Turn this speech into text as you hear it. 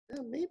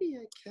maybe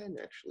I can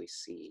actually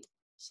see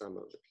some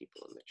of the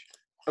people in the chat.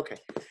 Okay.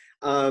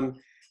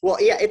 Well,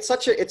 yeah, it's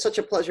such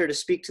a pleasure to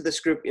speak to this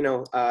group. You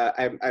know,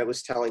 I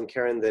was telling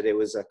Karen that it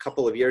was a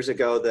couple of years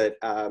ago that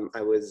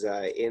I was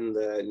in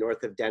the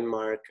north of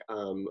Denmark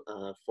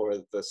for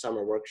the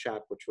summer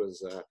workshop, which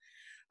was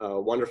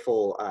a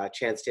wonderful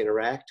chance to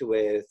interact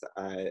with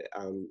the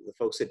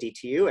folks at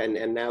DTU,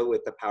 and now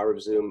with the power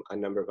of Zoom, a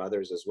number of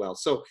others as well.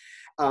 So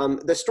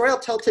the story I'll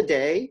tell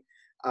today,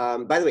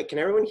 by the way, can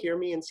everyone hear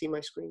me and see my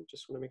screen?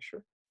 Just want to make sure.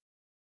 Is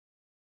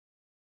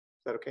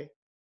that okay?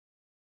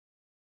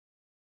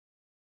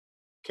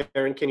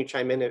 Karen, can you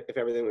chime in if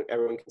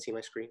everyone can see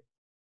my screen?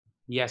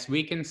 Yes,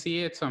 we can see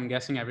it, so I'm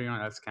guessing everyone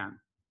else can.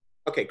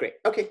 Okay, great.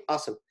 Okay,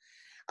 awesome.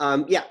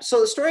 Yeah,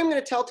 so the story I'm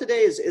going to tell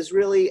today is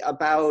really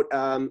about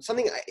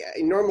something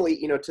I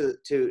normally, you know, to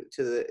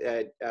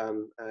the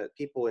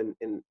people in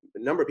a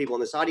number of people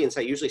in this audience,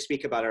 I usually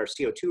speak about our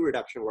CO2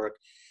 reduction work,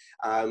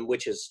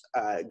 which is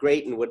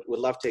great, and would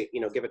love to,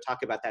 you know, give a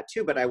talk about that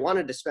too. But I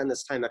wanted to spend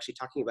this time actually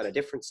talking about a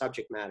different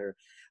subject matter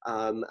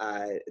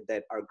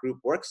that our group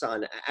works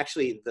on.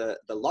 Actually, the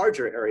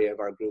larger area of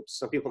our group,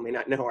 some people may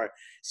not know, our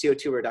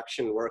CO2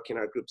 reduction work in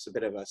our group's a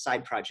bit of a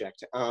side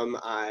project.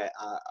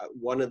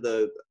 One of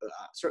the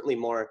certainly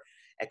more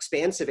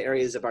expansive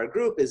areas of our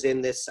group is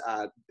in this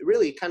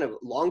really kind of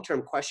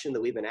long-term question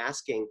that we've been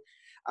asking,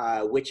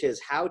 which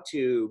is how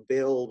to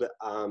build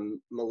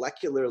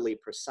molecularly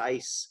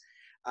precise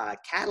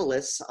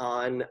catalysts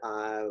on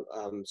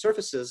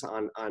surfaces,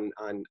 on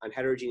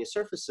heterogeneous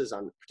surfaces,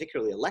 on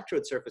particularly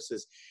electrode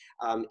surfaces,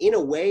 in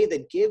a way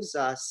that gives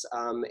us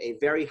a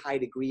very high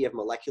degree of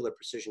molecular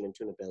precision and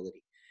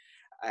tunability.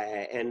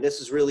 And this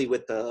is really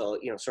with the,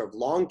 you know, sort of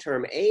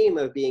long-term aim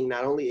of being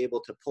not only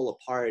able to pull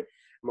apart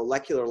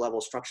molecular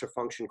level structure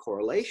function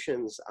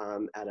correlations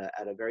at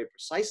a very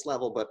precise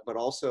level, but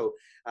also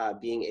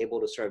being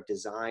able to sort of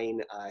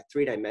design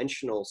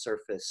three-dimensional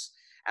surface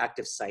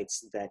active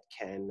sites that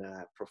can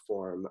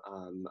perform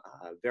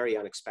very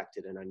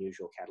unexpected and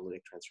unusual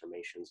catalytic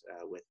transformations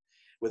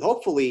with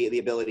hopefully the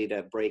ability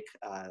to break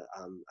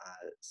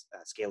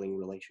scaling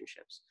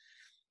relationships.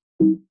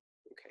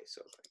 Okay,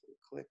 so if I can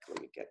click,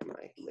 let me get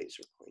my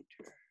laser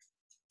pointer.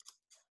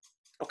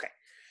 Okay,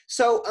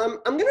 so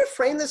I'm going to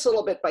frame this a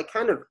little bit by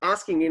kind of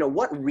asking, you know,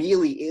 what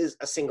really is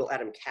a single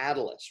atom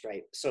catalyst,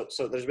 right? So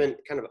there's been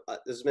kind of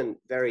there's been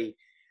very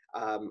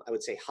I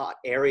would say hot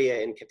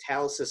area in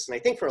catalysis, and I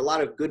think for a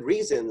lot of good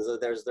reasons.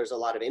 There's a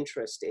lot of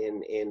interest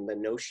in the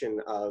notion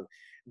of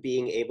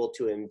being able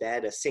to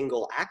embed a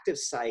single active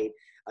site,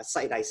 a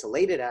site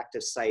isolated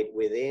active site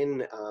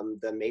within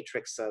the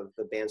matrix of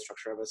the band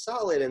structure of a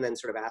solid, and then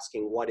sort of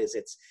asking what is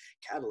its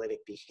catalytic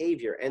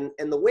behavior.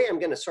 And the way I'm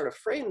going to sort of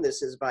frame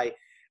this is by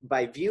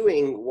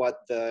viewing what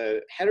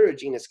the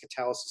heterogeneous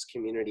catalysis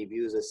community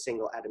views as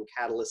single atom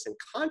catalysts and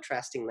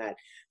contrasting that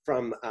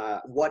from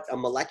what a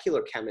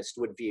molecular chemist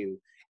would view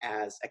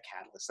as a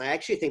catalyst. And I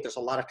actually think there's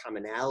a lot of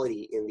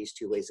commonality in these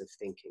two ways of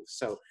thinking.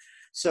 So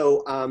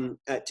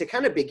to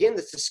kind of begin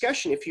this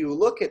discussion, if you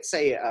look at,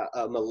 say,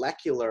 a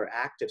molecular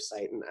active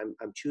site, and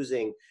I'm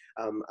choosing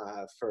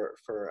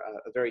for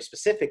a very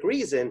specific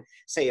reason,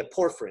 say a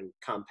porphyrin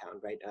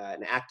compound, right?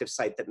 An active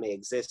site that may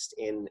exist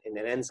in an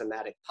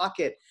enzymatic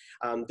pocket.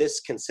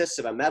 This consists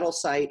of a metal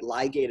site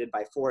ligated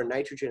by 4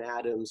 nitrogen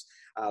atoms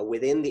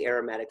within the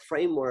aromatic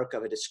framework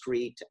of a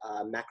discrete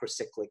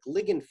macrocyclic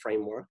ligand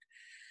framework.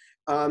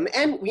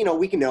 And, you know,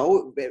 we can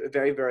know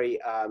very, very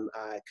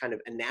kind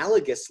of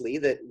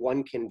analogously that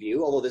one can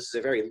view, although this is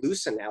a very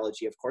loose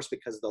analogy, of course,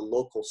 because the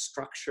local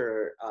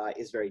structure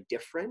is very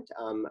different,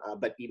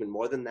 but even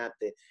more than that,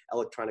 the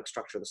electronic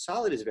structure of the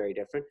solid is very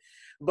different.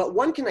 But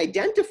one can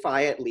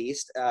identify at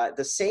least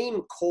the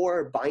same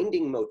core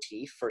binding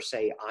motif for,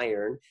 say,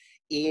 iron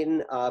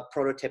in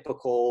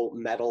prototypical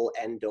metal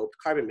n-doped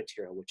carbon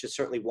material, which is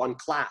certainly one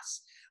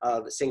class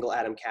of single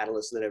atom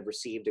catalysts that have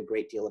received a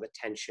great deal of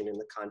attention in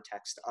the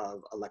context of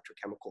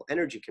electrochemical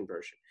energy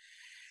conversion.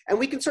 And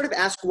we can sort of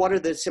ask, what are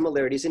the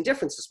similarities and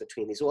differences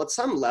between these? Well, at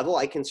some level,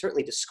 I can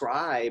certainly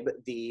describe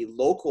the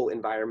local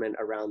environment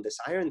around this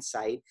iron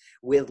site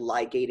with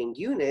ligating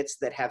units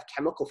that have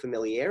chemical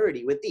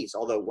familiarity with these,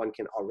 although one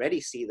can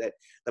already see that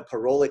the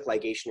pyrrolic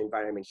ligation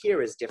environment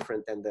here is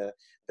different than the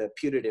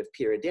putative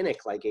pyridinic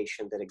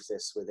ligation that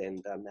exists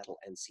within the metal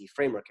NC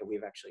framework. And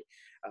we've actually,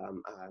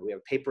 we have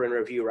a paper in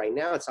review right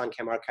now, it's on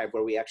ChemArchive,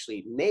 where we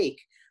actually make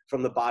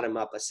from the bottom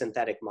up a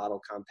synthetic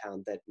model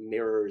compound that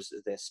mirrors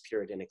this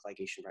pyridinic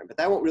ligation environment. But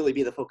that won't really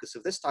be the focus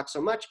of this talk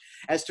so much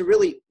as to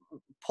really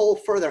pull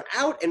further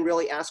out and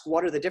really ask,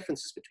 what are the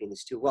differences between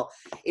these two? Well,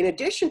 in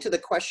addition to the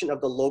question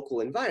of the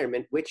local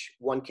environment, which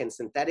one can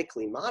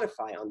synthetically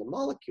modify on the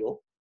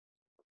molecule,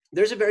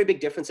 there's a very big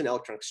difference in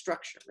electronic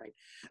structure, right?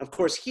 Of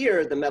course,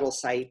 here, the metal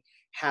site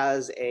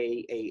has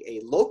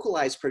a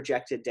localized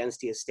projected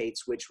density of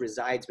states which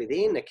resides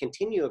within a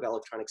continuum of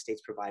electronic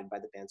states provided by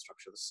the band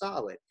structure of the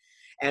solid.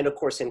 And of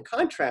course, in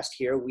contrast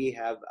here, we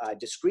have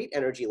discrete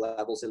energy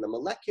levels in the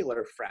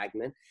molecular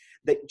fragment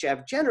that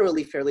have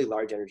generally fairly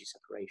large energy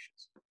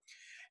separations.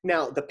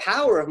 Now, the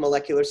power of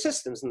molecular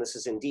systems, and this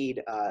is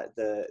indeed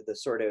the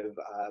sort of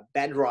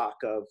bedrock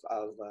of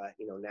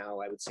now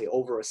I would say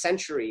over a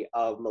century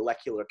of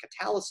molecular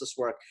catalysis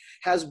work,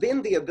 has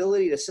been the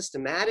ability to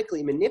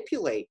systematically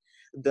manipulate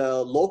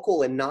the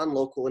local and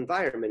non-local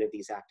environment of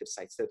these active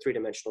sites, their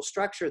three-dimensional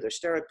structure, their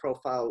steric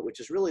profile, which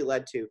has really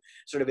led to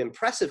sort of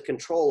impressive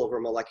control over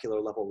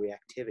molecular level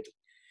reactivity.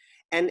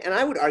 And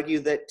I would argue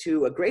that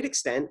to a great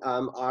extent,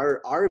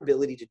 our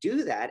ability to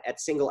do that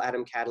at single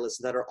atom catalysts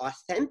that are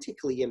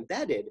authentically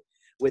embedded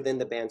within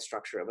the band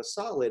structure of a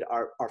solid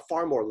are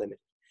far more limited.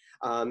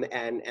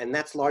 And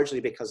that's largely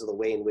because of the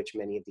way in which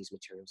many of these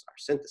materials are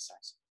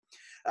synthesized.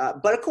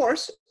 But of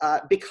course,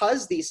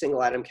 because these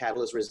single atom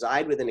catalysts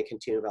reside within a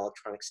continuum of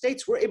electronic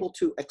states, we're able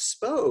to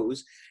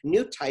expose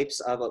new types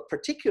of a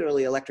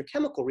particularly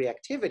electrochemical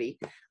reactivity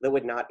that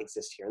would not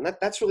exist here. And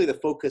that's really the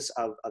focus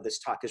of this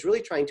talk, is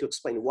really trying to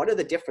explain what are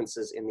the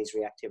differences in these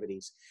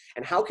reactivities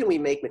and how can we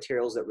make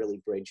materials that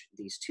really bridge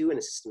these two in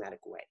a systematic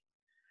way.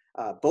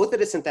 Both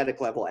at a synthetic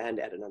level and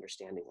at an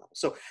understanding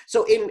level.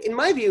 So in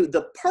my view,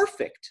 the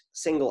perfect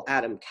single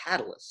atom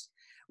catalyst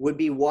would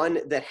be one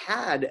that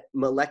had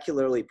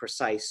molecularly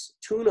precise,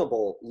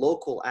 tunable,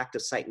 local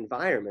active site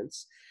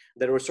environments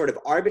that were sort of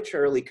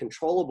arbitrarily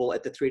controllable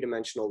at the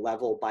three-dimensional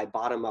level by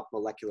bottom-up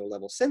molecular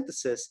level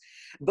synthesis,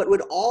 but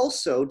would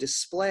also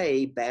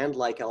display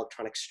band-like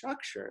electronic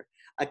structure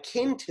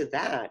akin to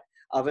that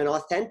of an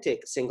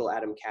authentic single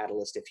atom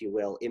catalyst, if you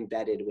will,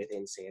 embedded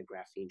within, say, a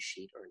graphene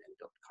sheet or an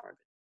n-doped carbon.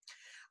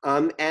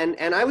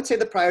 And I would say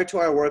that prior to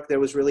our work, there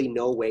was really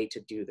no way to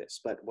do this.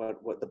 But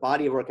what the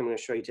body of work I'm going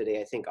to show you today,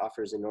 I think,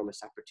 offers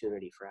enormous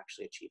opportunity for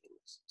actually achieving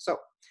this. So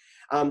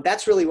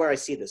that's really where I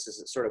see this,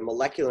 is sort of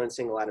molecular and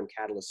single atom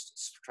catalysts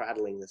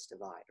straddling this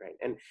divide, right?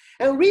 And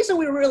the reason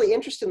we were really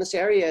interested in this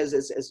area is,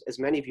 as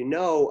many of you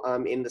know,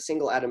 in the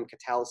single atom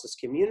catalysis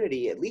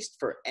community, at least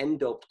for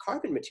n-doped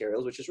carbon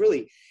materials, which is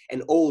really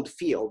an old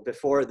field.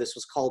 Before this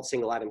was called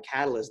single atom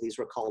catalysts, these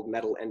were called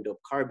metal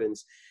n-doped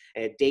carbons.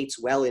 And it dates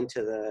well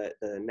into the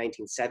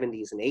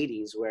 1970s and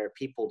 80s, where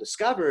people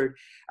discovered,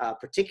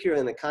 particularly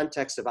in the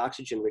context of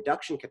oxygen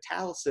reduction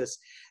catalysis,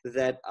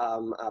 that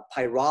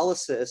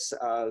pyrolysis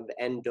of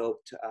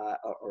n-doped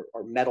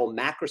or metal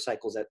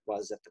macrocycles, that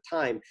was at the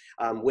time,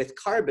 with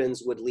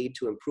carbons would lead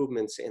to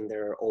improvements in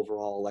their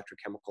overall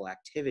electrochemical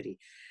activity.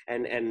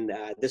 And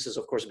this has,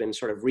 of course, been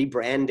sort of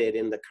rebranded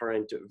in the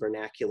current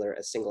vernacular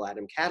as single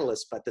atom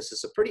catalyst, but this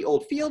is a pretty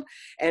old field,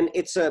 and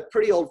it's a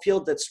pretty old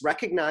field that's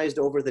recognized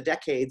over the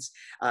decades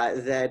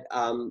that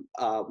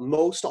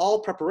most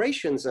all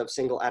preparations of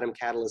single atom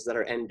catalysts that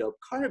are n-doped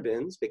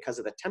carbons, because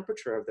of the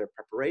temperature of their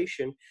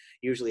preparation,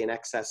 usually in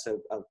excess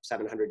of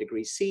 700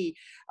 degrees C,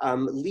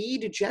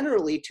 lead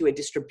generally to a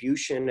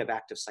distribution of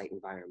active site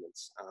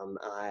environments.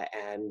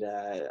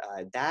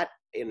 That,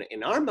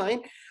 in our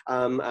mind,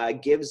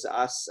 gives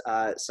us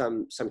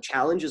some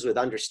challenges with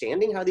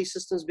understanding how these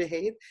systems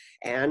behave.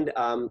 And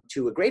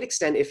to a great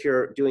extent, if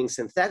you're doing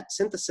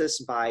synthesis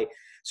by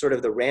sort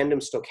of the random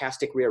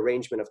stochastic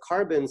rearrangement of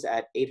carbons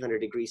at 800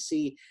 degrees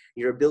C,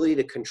 your ability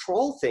to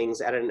control things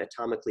at an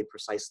atomically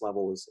precise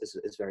level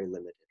is very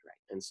limited, right?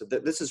 And so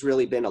this has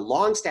really been a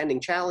long-standing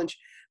challenge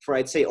for,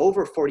 I'd say,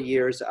 over 40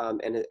 years,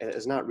 and it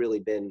has not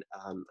really been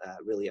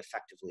really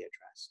effectively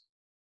addressed.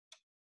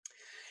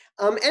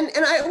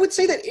 And I would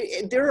say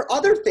that there are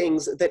other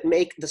things that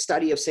make the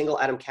study of single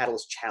atom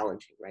catalysts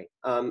challenging, right?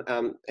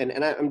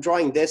 And I'm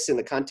drawing this in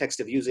the context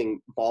of using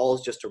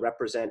balls just to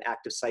represent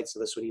active sites. So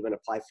this would even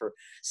apply for,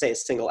 say, a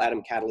single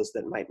atom catalyst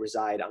that might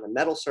reside on a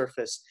metal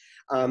surface.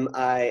 To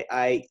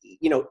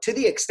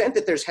the extent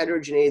that there's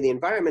heterogeneity in the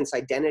environments,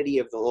 identity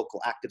of the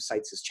local active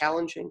sites is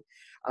challenging.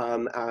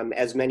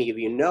 As many of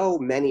you know,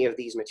 many of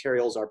these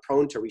materials are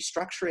prone to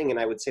restructuring, and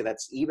I would say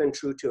that's even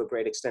true to a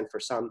great extent for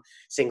some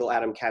single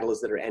atom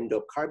catalysts that are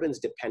n-doped carbons,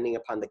 depending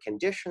upon the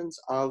conditions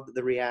of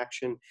the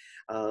reaction,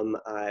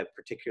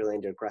 particularly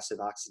under aggressive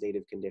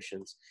oxidative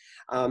conditions.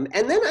 And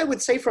then I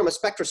would say from a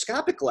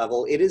spectroscopic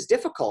level, it is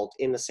difficult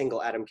in the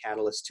single atom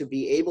catalyst to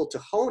be able to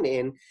hone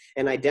in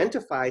and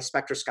identify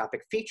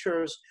spectroscopic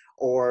features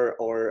or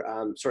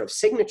sort of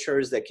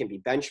signatures that can be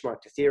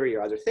benchmarked to theory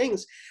or other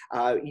things,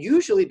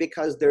 usually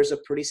because there's a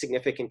pretty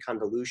significant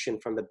convolution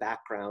from the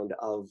background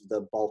of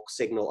the bulk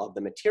signal of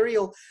the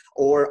material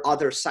or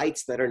other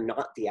sites that are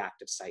not the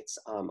active sites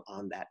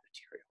on that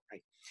material,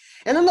 right?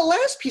 And then the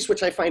last piece,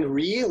 which I find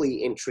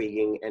really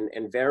intriguing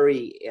and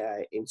very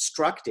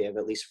instructive,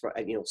 at least for,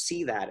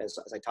 see that as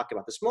I talk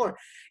about this more,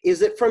 is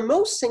that for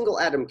most single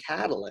atom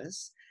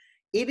catalysts,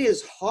 it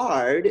is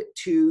hard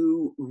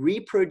to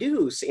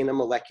reproduce in a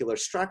molecular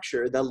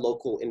structure the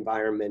local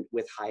environment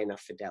with high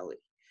enough fidelity.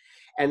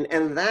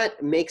 And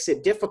that makes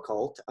it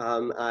difficult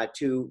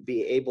to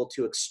be able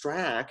to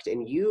extract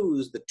and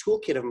use the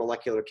toolkit of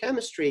molecular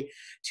chemistry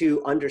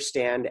to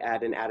understand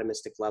at an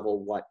atomistic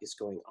level what is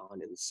going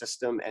on in the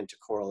system and to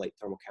correlate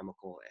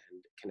thermochemical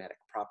and kinetic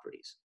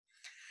properties.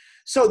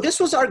 So this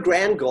was our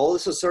grand goal.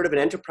 This was sort of an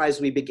enterprise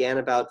we began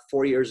about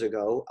 4 years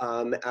ago,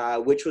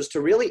 which was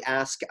to really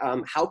ask,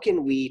 how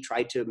can we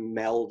try to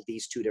meld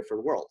these two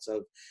different worlds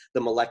of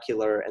the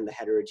molecular and the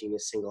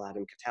heterogeneous single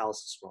atom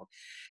catalysis world?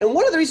 And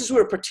one of the reasons we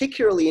were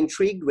particularly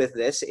intrigued with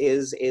this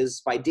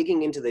is by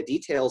digging into the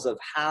details of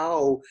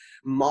how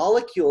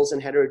molecules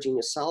and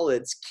heterogeneous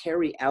solids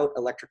carry out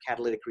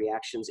electrocatalytic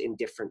reactions in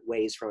different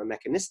ways from a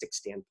mechanistic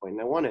standpoint.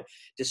 And I want to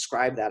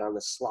describe that on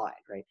the slide,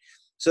 right?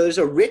 So there's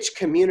a rich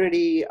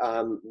community,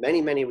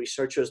 many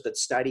researchers that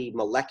study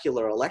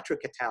molecular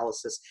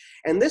electrocatalysis,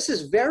 and this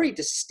is very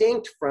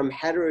distinct from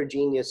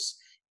heterogeneous,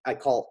 I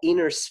call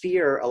inner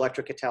sphere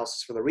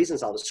electrocatalysis for the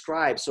reasons I'll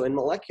describe. So in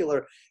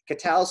molecular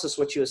catalysis,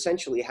 what you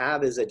essentially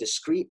have is a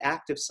discrete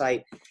active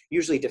site,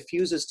 usually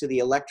diffuses to the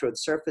electrode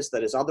surface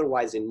that is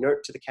otherwise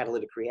inert to the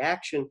catalytic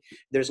reaction.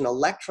 There's an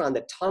electron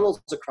that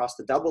tunnels across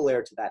the double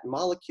layer to that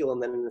molecule,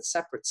 and then in a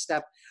separate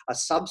step, a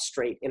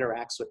substrate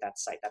interacts with that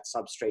site. That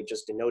substrate,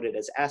 just denoted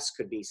as S,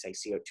 could be, say,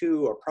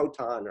 CO2 or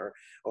proton or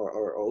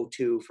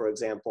O2, for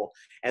example.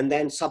 And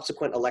then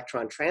subsequent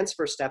electron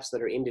transfer steps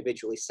that are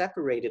individually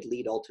separated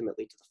lead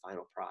ultimately to the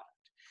final product.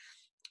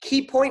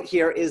 Key point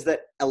here is that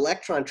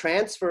electron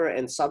transfer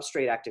and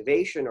substrate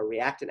activation or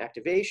reactant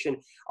activation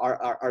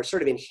are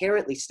sort of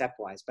inherently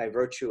stepwise by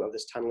virtue of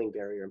this tunneling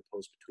barrier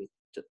imposed between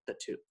the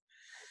two.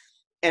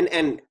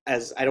 And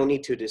as I don't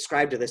need to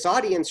describe to this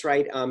audience,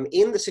 right,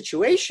 in the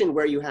situation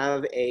where you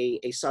have a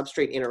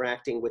substrate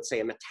interacting with, say,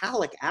 a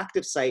metallic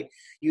active site,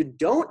 you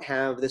don't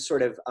have this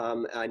sort of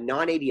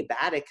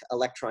non-adiabatic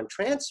electron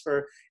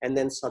transfer and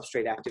then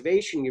substrate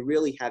activation. You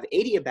really have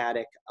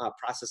adiabatic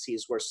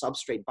processes where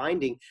substrate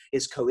binding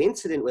is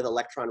coincident with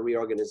electron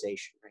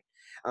reorganization, right?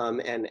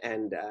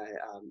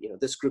 You know,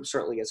 this group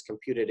certainly has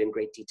computed in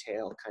great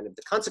detail kind of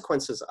the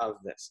consequences of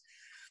this.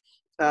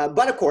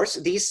 But of course,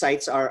 these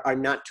sites are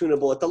not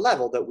tunable at the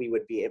level that we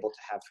would be able to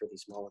have for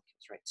these molecules,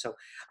 right? So,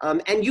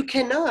 and you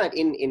cannot,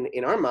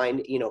 in our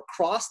mind, you know,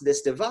 cross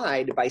this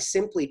divide by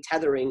simply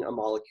tethering a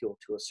molecule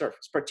to a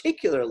surface,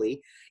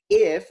 particularly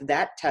if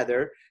that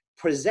tether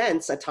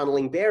presents a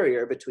tunneling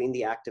barrier between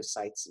the active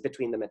sites,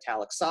 between the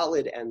metallic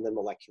solid and the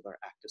molecular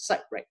active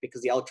site, right?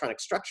 Because the electronic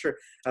structure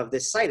of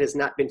this site has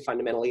not been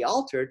fundamentally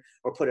altered,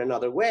 or put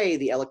another way,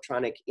 the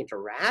electronic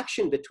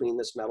interaction between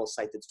this metal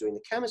site that's doing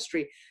the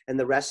chemistry and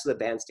the rest of the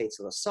band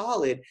states of the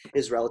solid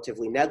is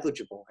relatively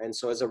negligible. And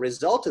so as a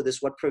result of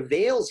this, what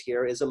prevails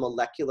here is a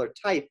molecular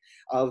type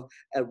of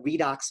a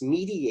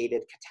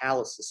redox-mediated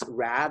catalysis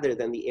rather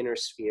than the inner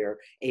sphere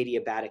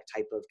adiabatic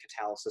type of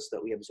catalysis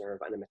that we observe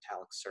on a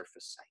metallic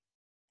surface site.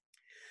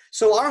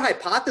 So our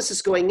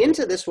hypothesis going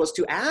into this was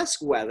to ask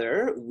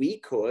whether we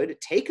could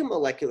take a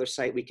molecular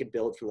site we could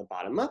build from the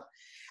bottom up,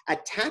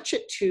 attach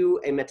it to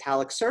a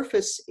metallic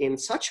surface in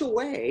such a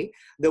way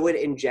that would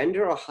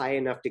engender a high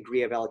enough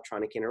degree of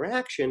electronic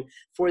interaction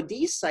for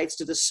these sites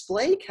to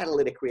display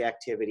catalytic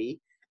reactivity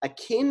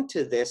akin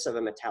to this of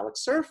a metallic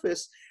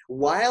surface,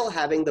 while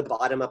having the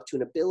bottom-up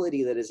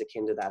tunability that is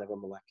akin to that of a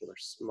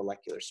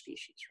molecular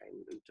species, right?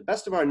 And to the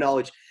best of our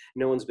knowledge,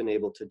 no one's been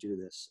able to do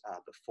this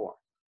before.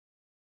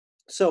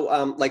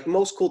 So like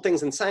most cool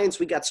things in science,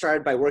 we got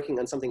started by working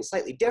on something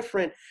slightly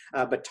different,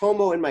 but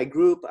Tomo and my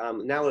group,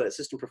 now an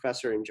assistant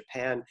professor in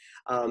Japan,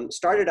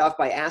 started off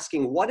by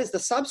asking what is the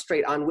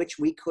substrate on which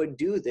we could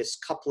do this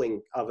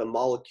coupling of a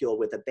molecule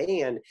with a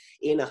band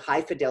in a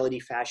high fidelity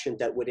fashion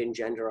that would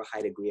engender a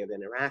high degree of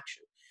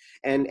interaction.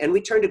 And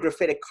we turned to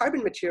graphitic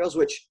carbon materials,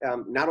 which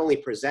not only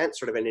present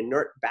sort of an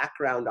inert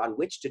background on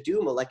which to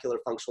do molecular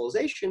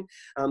functionalization,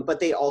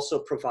 but they also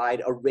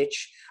provide a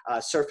rich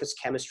surface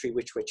chemistry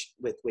with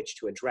which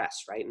to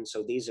address, right? And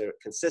so these are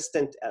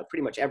consistent.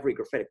 Pretty much every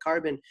graphitic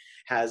carbon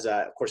has,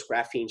 of course,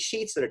 graphene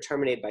sheets that are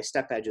terminated by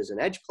step edges and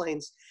edge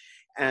planes.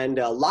 And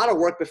a lot of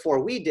work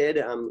before we did,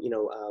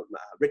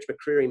 Rich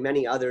McCreary,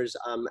 many others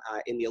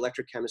in the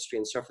electrochemistry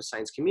and surface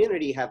science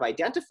community have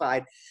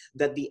identified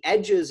that the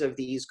edges of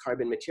these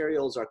carbon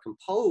materials are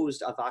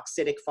composed of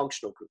oxidic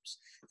functional groups,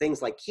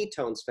 things like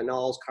ketones,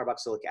 phenols,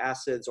 carboxylic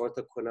acids,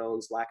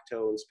 orthoquinones,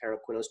 lactones,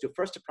 paraquinones. To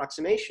first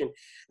approximation,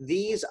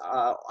 these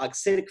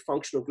oxidic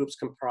functional groups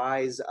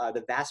comprise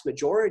the vast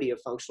majority of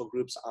functional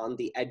groups on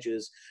the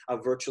edges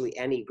of virtually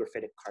any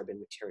graphitic carbon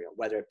material,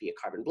 whether it be a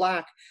carbon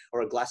black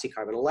or a glassy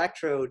carbon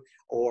electrode,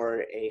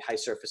 or a high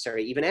surface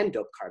area, even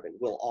n-doped carbon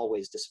will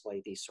always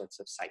display these sorts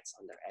of sites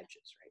on their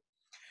edges,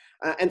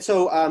 right? And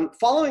so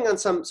following on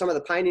some of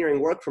the pioneering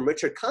work from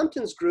Richard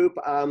Compton's group,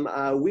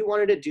 we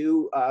wanted to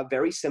do a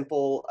very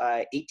simple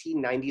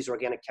 1890s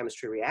organic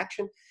chemistry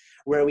reaction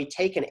where we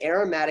take an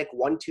aromatic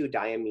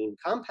 1,2-diamine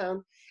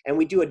compound and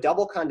we do a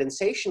double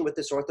condensation with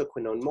this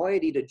orthoquinone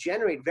moiety to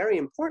generate, very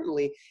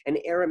importantly, an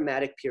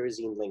aromatic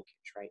pyrazine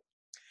linkage, right?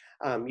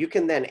 You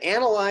can then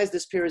analyze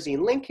this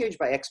pyrazine linkage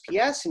by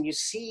XPS, and you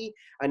see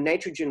a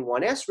nitrogen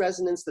 1s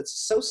resonance that's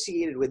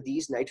associated with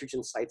these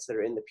nitrogen sites that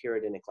are in the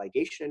pyridinic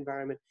ligation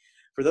environment.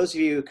 For those of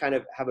you who kind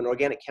of have an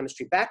organic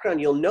chemistry background,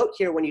 you'll note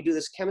here when you do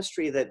this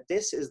chemistry that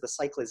this is the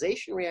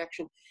cyclization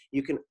reaction.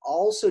 You can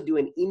also do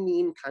an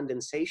imine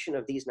condensation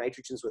of these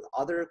nitrogens with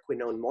other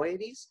quinone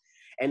moieties.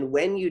 And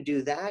when you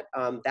do that,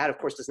 that of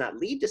course does not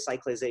lead to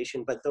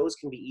cyclization, but those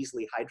can be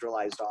easily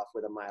hydrolyzed off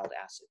with a mild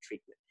acid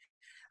treatment.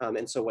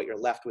 And so what you're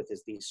left with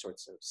is these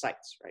sorts of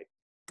sites, right?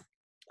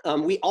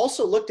 We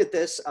also looked at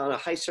this on a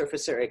high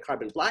surface area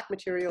carbon black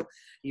material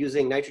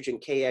using nitrogen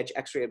K-edge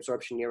X-ray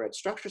absorption near-edge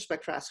structure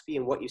spectroscopy.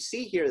 And what you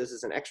see here, this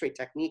is an X-ray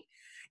technique.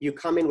 You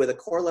come in with a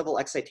core level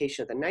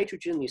excitation of the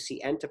nitrogen. You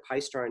see N to pi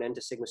star and N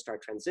to sigma star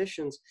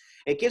transitions.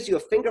 It gives you a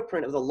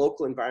fingerprint of the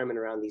local environment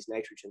around these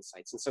nitrogen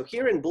sites. And so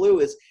here in blue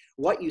is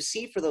what you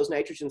see for those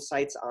nitrogen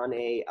sites on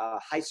a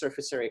high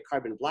surface area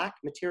carbon black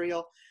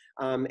material.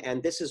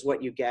 And this is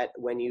what you get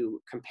when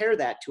you compare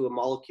that to a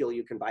molecule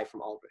you can buy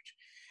from Aldrich.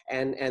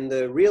 And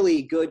the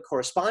really good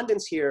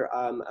correspondence here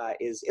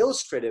is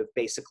illustrative,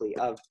 basically,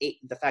 of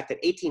the fact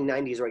that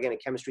 1890s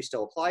organic chemistry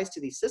still applies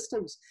to these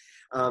systems,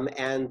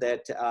 and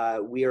that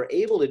we are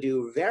able to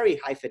do very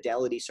high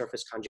fidelity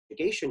surface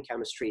conjugation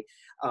chemistry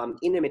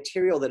in a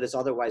material that is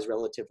otherwise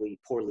relatively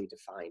poorly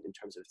defined in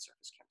terms of its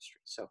surface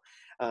chemistry.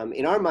 So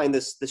in our mind,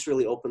 this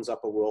really opens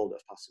up a world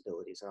of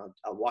possibilities. And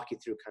I'll walk you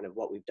through kind of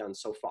what we've done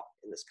so far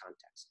in this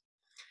context.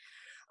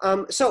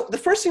 So the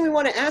first thing we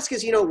want to ask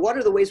is, what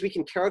are the ways we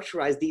can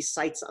characterize these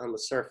sites on the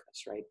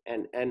surface, right?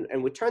 And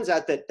it turns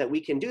out that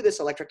we can do this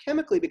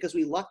electrochemically because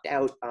we lucked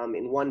out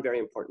in one very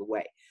important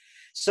way.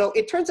 So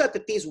it turns out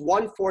that these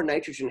 1,4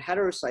 nitrogen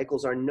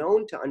heterocycles are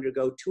known to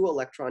undergo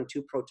 2-electron,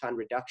 2-proton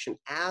reduction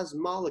as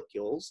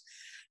molecules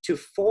to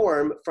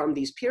form from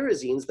these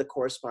pyrazines the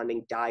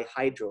corresponding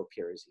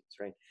dihydropyrazines,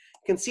 right?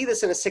 You can see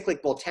this in a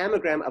cyclic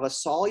voltammogram of a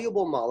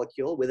soluble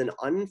molecule with an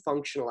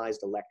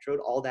unfunctionalized electrode.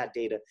 All that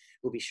data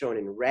will be shown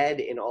in red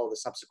in all the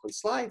subsequent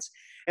slides.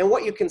 And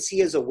what you can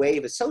see is a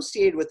wave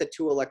associated with the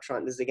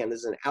 2-electron. This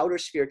is an outer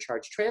sphere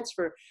charge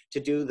transfer to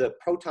do the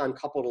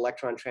proton-coupled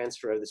electron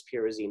transfer of this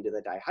pyrazine to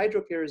the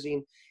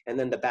dihydropyrazine, and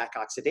then the back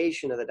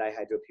oxidation of the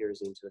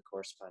dihydropyrazine to the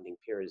corresponding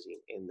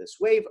pyrazine in this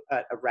wave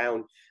at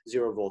around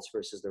 0 volts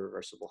versus the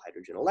reversible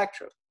hydrogen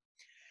electrode.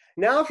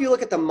 Now, if you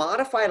look at the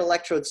modified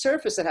electrode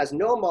surface that has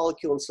no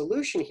molecule in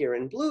solution here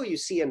in blue, you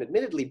see an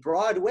admittedly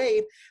broad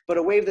wave, but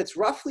a wave that's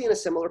roughly in a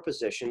similar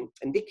position,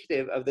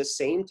 indicative of the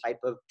same type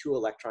of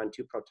 2-electron,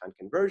 2-proton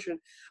conversion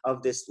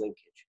of this linkage.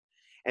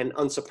 And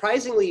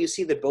unsurprisingly, you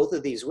see that both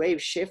of these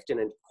waves shift in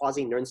a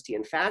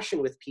quasi-Nernstian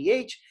fashion with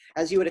pH,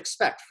 as you would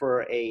expect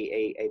for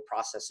a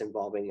process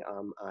involving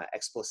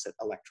explicit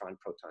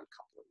electron-proton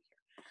coupling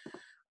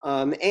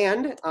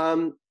here.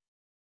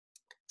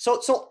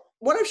 So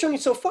what I've shown you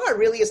so far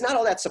really is not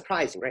all that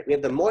surprising, right? We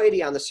have the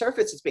moiety on the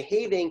surface. It's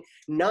behaving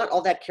not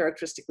all that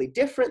characteristically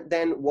different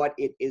than what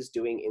it is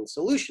doing in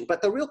solution.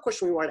 But the real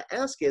question we want to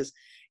ask is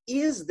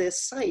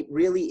this site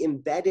really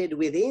embedded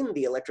within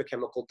the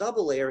electrochemical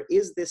double layer?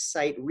 Is this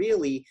site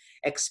really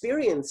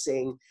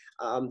experiencing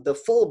the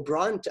full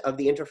brunt of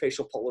the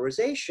interfacial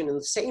polarization in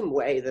the same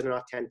way that an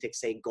authentic,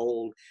 say,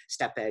 gold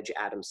step edge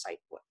atom site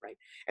would, right?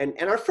 And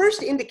our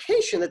first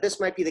indication that this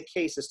might be the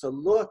case is to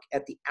look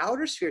at the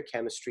outer sphere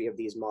chemistry of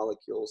these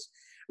molecules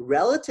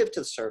relative to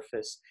the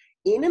surface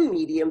in a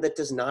medium that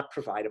does not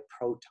provide a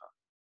proton,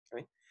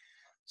 right?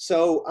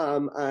 So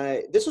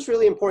this was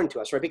really important to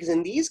us, right? Because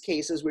in these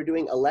cases, we're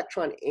doing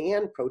electron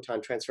and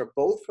proton transfer,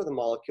 both for the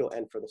molecule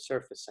and for the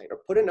surface site. Or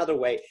put another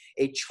way,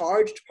 a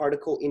charged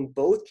particle in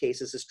both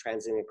cases is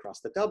transiting across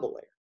the double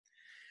layer.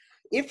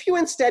 If you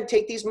instead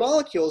take these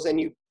molecules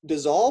and you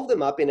dissolve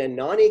them up in a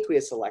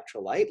non-aqueous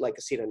electrolyte, like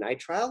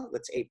acetonitrile,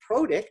 that's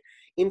aprotic,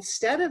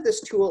 instead of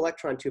this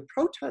 2-electron,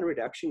 2-proton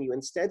reduction, you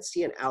instead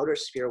see an outer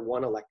sphere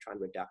 1-electron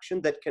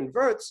reduction that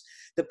converts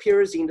the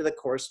pyrazine to the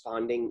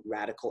corresponding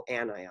radical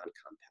anion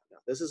compound. Now,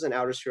 this is an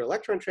outer sphere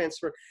electron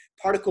transfer.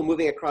 Particle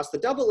moving across the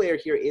double layer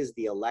here is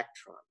the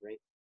electron, right?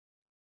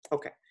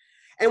 Okay.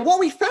 And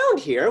what we found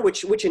here,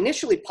 which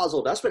initially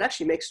puzzled us, but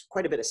actually makes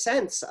quite a bit of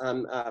sense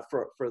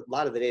for a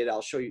lot of the data I'll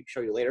show you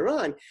later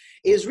on,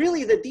 is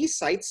really that these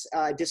sites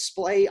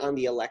display on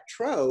the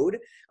electrode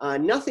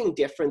nothing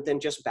different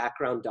than just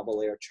background double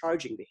layer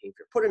charging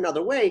behavior. Put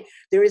another way,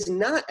 there is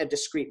not a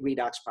discrete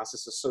redox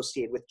process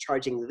associated with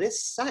charging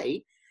this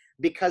site,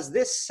 because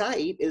this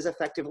site is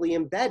effectively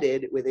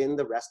embedded within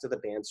the rest of the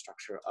band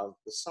structure of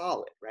the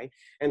solid, right?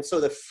 And so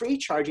the free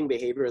charging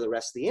behavior of the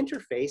rest of the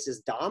interface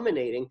is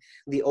dominating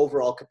the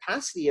overall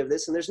capacity of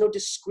this, and there's no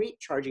discrete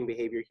charging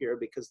behavior here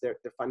because they're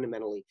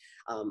fundamentally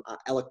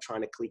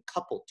electronically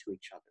coupled to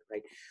each other,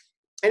 right?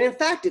 And in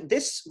fact,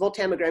 this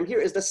voltammogram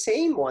here is the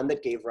same one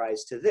that gave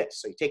rise to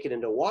this. So you take it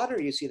into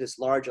water, you see this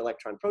large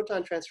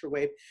electron-proton transfer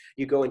wave.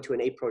 You go into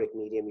an aprotic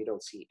medium, you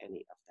don't see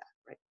any of that,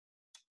 right?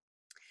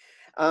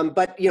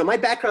 But my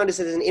background is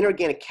as an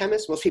inorganic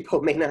chemist. Most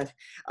people may not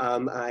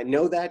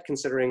know that,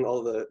 considering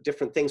all the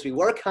different things we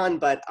work on.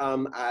 But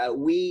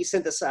we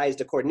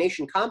synthesized a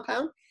coordination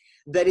compound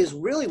that is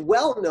really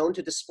well known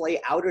to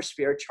display outer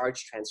sphere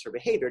charge transfer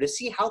behavior to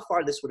see how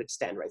far this would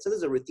extend, right? So this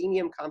is a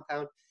ruthenium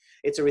compound.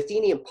 It's a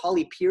ruthenium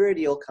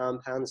polypyridyl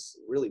compound,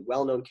 really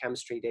well-known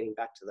chemistry dating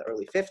back to the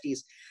early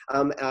 50s.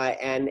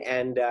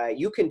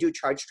 You can do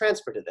charge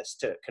transfer to this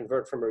to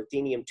convert from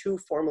ruthenium-2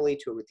 formally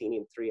to a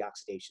ruthenium-3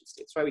 oxidation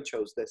state. That's why we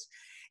chose this.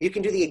 You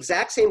can do the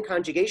exact same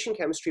conjugation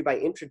chemistry by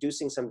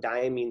introducing some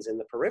diamines in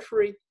the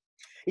periphery.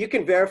 You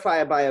can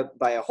verify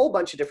by a whole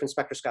bunch of different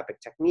spectroscopic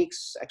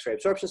techniques, X-ray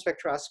absorption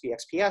spectroscopy,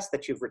 XPS,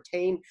 that you've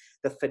retained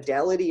the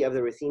fidelity of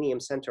the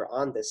ruthenium center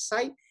on this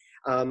site.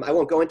 I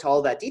won't go into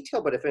all that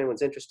detail, but if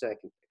anyone's interested, I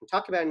can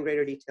talk about it in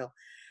greater detail.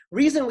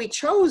 Reason we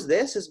chose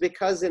this is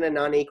because in a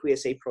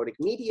non-aqueous aprotic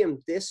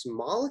medium, this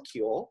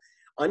molecule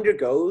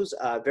undergoes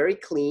very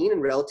clean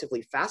and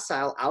relatively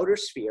facile outer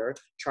sphere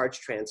charge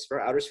transfer,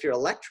 outer sphere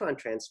electron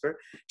transfer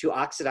to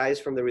oxidize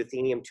from the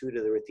ruthenium-2 to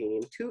the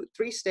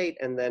ruthenium-3 state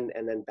and then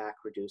back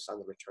reduce on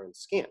the return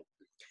scan.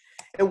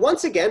 And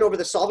once again, over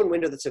the solvent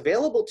window that's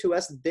available to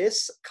us,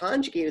 this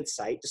conjugated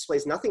site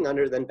displays nothing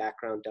other than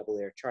background double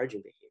layer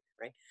charging behavior,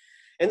 right?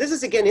 And this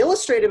is again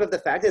illustrative of the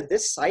fact that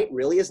this site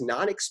really is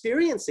not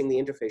experiencing the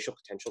interfacial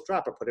potential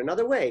drop, or put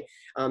another way,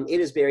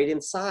 it is buried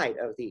inside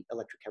of the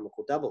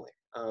electrochemical double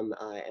layer.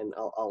 And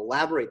I'll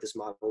elaborate this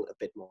model a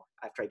bit more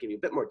after I give you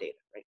a bit more data,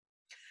 right?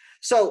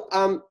 So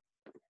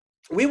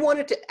we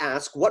wanted to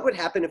ask what would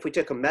happen if we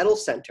took a metal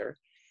center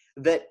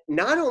that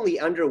not only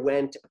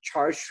underwent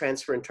charge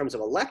transfer in terms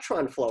of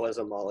electron flow as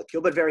a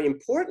molecule, but very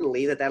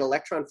importantly, that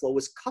electron flow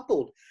was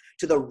coupled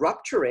to the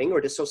rupturing or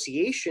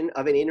dissociation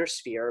of an inner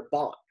sphere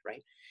bond,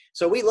 right?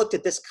 So we looked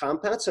at this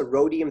compound. It's a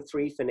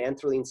rhodium-3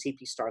 phenanthroline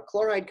CP star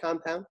chloride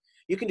compound.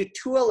 You can do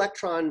 2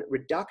 electron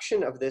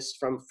reduction of this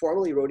from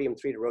formerly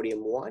rhodium-3 to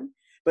rhodium-1,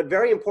 but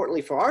very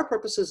importantly for our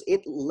purposes,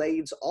 it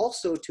leads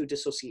also to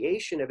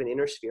dissociation of an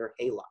inner sphere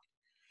halide.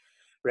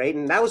 Right?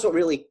 And that was what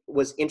really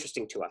was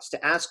interesting to us,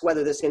 to ask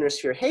whether this inner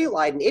sphere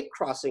halide and it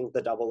crossing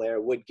the double layer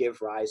would give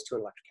rise to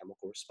an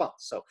electrochemical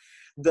response. So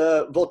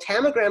the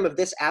voltammogram of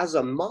this as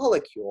a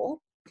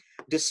molecule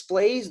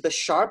displays the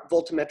sharp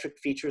voltammetric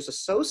features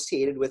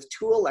associated with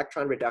 2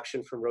 electron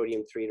reduction from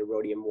rhodium-3 to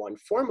rhodium-1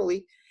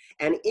 formally.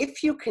 And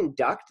if you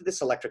conduct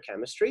this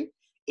electrochemistry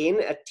in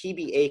a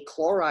TBA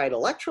chloride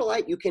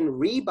electrolyte, you can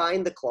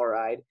rebind the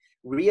chloride,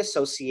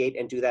 reassociate,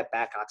 and do that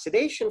back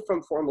oxidation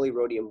from formerly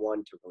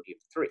rhodium-1 to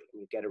rhodium-3,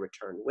 and you get a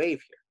return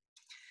wave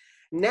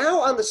here. Now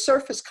on the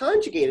surface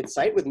conjugated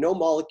site with no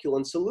molecule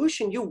in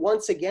solution, you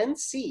once again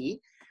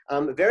see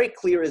very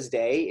clear as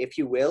day, if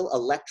you will,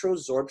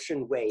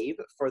 electrosorption wave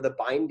for the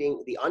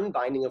binding, the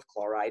unbinding of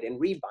chloride and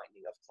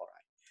rebinding of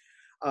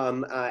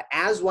chloride.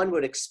 As one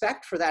would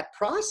expect for that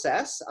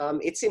process,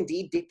 it's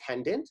indeed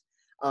dependent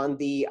on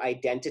the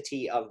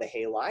identity of the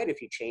halide.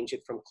 If you change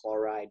it from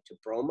chloride to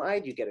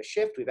bromide, you get a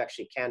shift. We've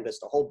actually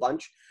canvassed a whole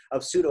bunch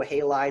of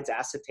pseudohalides,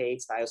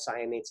 acetates,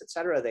 thiocyanates, et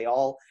cetera. They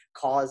all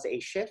cause a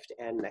shift,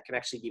 and that can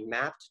actually be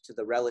mapped to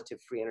the relative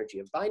free energy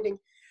of binding.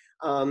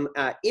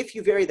 If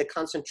you vary the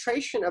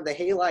concentration of the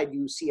halide,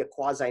 you see a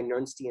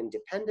quasi-Nernstian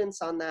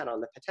dependence on that,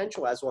 on the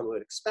potential, as one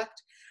would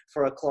expect,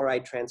 for a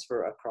chloride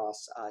transfer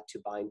across to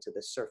bind to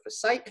the surface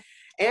site.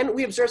 And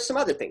we observe some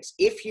other things.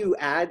 If you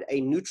add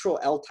a neutral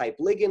L-type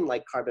ligand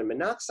like carbon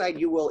monoxide,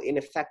 you will in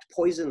effect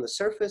poison the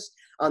surface.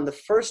 On the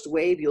first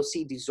wave, you'll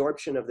see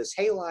desorption of this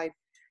halide.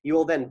 You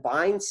will then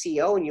bind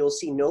CO and you'll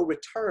see no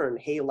return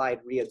halide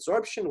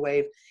reabsorption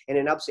wave. And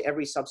in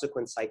every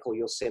subsequent cycle,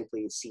 you'll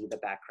simply see the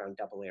background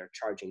double layer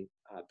charging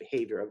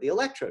behavior of the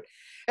electrode.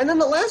 And then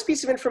the last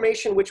piece of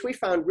information, which we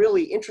found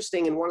really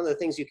interesting, and one of the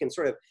things you can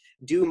sort of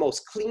do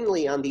most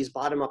cleanly on these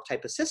bottom-up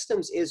type of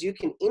systems, is you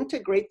can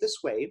integrate this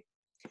wave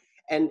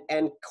and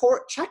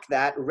check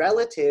that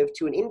relative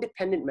to an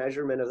independent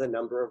measurement of the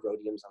number of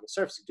rhodiums on the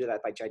surface. You do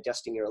that by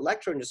digesting your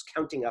electrode and just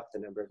counting up the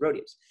number of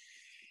rhodiums.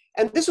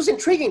 And this was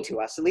intriguing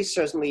to us, at least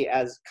certainly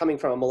as coming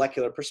from a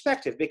molecular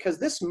perspective, because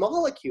this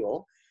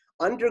molecule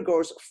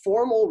undergoes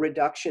formal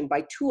reduction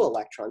by 2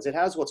 electrons. It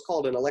has what's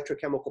called an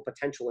electrochemical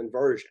potential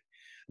inversion.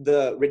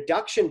 The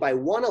reduction by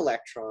 1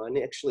 electron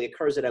actually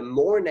occurs at a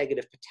more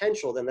negative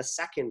potential than the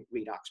second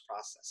redox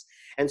process.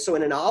 And so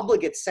in an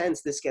obligate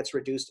sense, this gets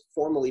reduced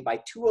formally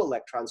by 2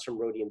 electrons from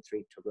rhodium-3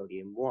 to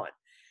rhodium-1.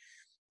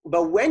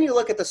 But when you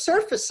look at the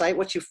surface site,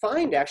 what you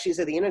find actually is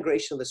that the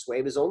integration of this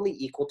wave is only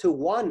equal to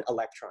 1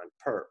 electron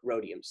per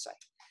rhodium site,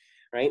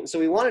 right? And so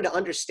we wanted to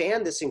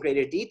understand this in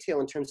greater detail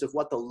in terms of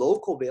what the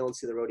local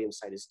valency of the rhodium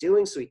site is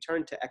doing. So we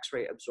turned to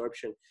X-ray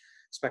absorption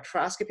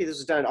spectroscopy. This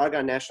was done at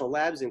Argonne National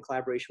Labs in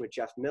collaboration with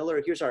Jeff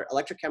Miller. Here's our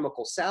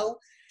electrochemical cell.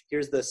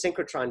 Here's the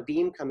synchrotron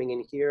beam coming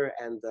in here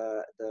and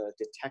the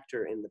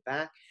detector in the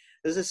back.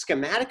 There's a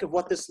schematic of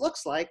what this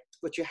looks like.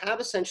 What you have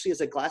essentially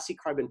is a glassy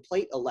carbon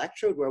plate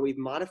electrode where we've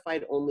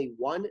modified only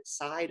one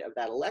side of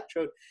that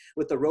electrode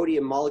with the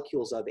rhodium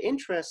molecules of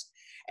interest.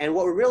 And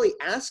what we're really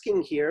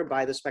asking here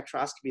by the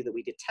spectroscopy that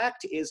we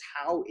detect is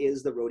how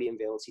is the rhodium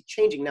valency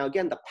changing? Now,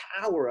 again, the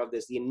power of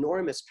this, the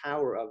enormous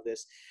power of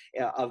this,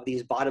 of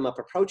these bottom-up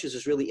approaches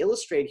is really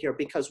illustrated here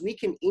because we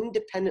can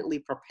independently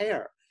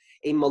prepare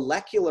a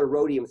molecular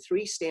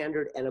rhodium-3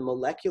 standard and a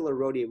molecular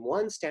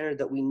rhodium-1 standard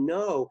that we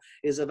know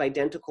is of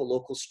identical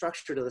local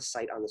structure to the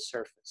site on the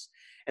surface.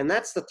 And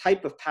that's the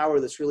type of power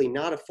that's really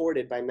not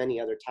afforded by many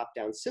other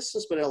top-down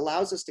systems, but it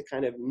allows us to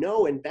kind of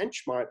know and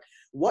benchmark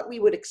what we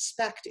would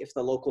expect if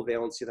the local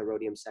valency of the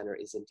rhodium center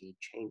is indeed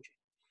changing.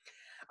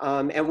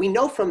 And we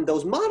know from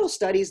those model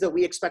studies that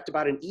we expect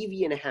about an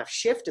EV.5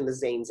 shift in the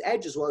Zane's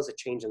edge, as well as a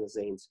change in the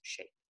Zane's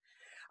shape.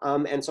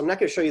 And so I'm not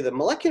going to show you the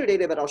molecular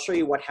data, but I'll show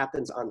you what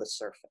happens on the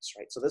surface,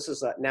 right? So this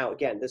is, now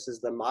again, this is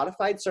the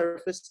modified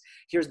surface.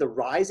 Here's the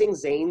rising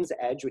Zane's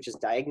edge, which is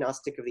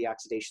diagnostic of the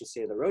oxidation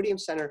state of the rhodium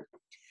center.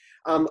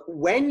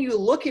 When you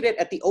look at it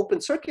at the open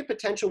circuit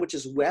potential, which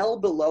is well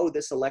below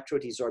this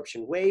electrode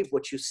desorption wave,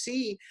 what you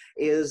see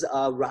is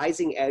a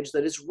rising edge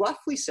that is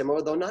roughly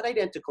similar, though not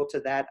identical, to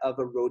that of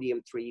a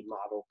rhodium-3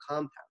 model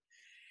compound.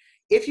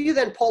 If you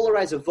then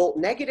polarize a volt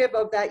negative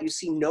of that, you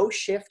see no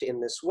shift in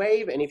this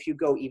wave. And if you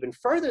go even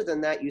further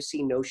than that, you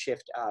see no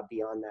shift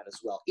beyond that as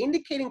well,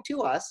 indicating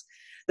to us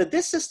that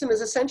this system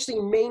is essentially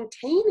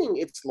maintaining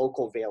its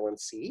local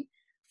valency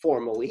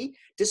formally,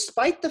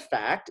 despite the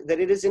fact that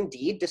it is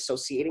indeed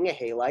dissociating a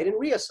halide and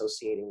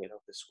reassociating it of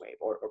this wave.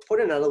 Or put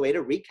another way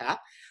to recap,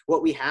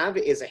 what we have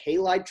is a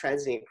halide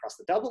transiting across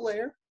the double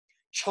layer,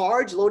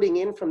 charge loading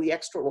in from the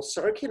external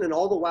circuit, and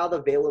all the while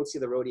the valency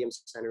of the rhodium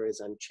center is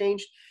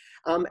unchanged.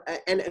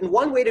 And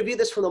one way to view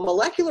this from the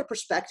molecular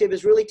perspective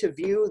is really to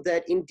view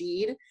that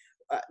indeed,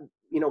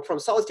 from a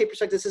solid state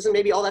perspective, this isn't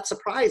maybe all that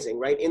surprising,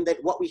 right? In that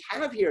what we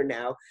have here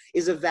now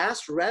is a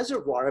vast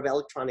reservoir of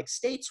electronic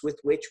states with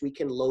which we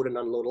can load and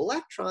unload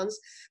electrons.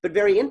 But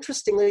very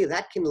interestingly,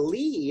 that can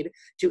lead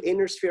to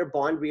inner sphere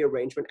bond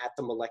rearrangement at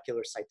the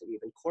molecular site that we've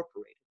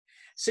incorporated,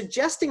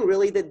 suggesting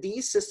really that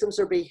these systems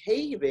are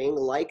behaving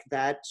like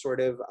that sort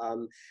of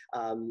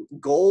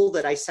goal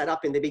that I set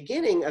up in the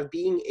beginning of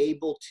being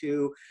able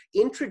to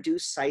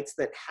introduce sites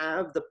that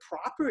have the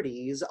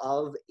properties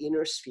of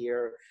inner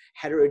sphere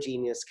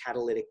heterogeneous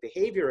catalytic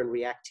behavior and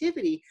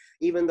reactivity,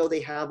 even though they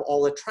have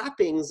all the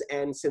trappings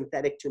and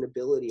synthetic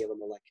tunability of a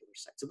molecular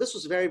site. So this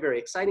was very, very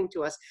exciting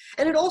to us.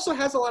 And it also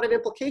has a lot of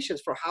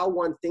implications for how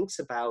one thinks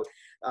about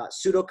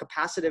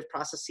pseudo-capacitive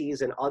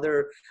processes and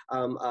other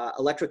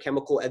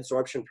electrochemical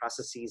adsorption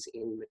processes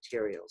in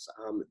materials.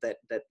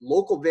 That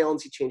local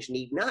valency change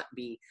need not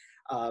be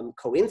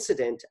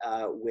coincident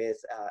with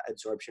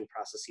adsorption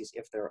processes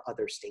if there are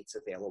other states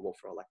available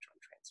for electron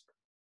transfer.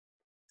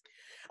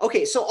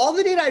 Okay, so all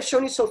the data I've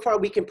shown you so far,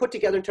 we can put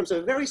together in terms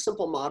of a very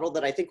simple model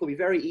that I think will be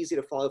very easy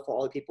to follow for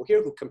all the people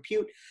here who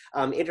compute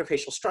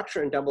interfacial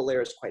structure and double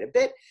layers quite a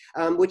bit,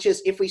 which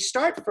is if we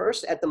start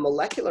first at the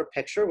molecular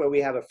picture where we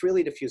have a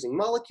freely diffusing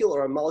molecule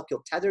or a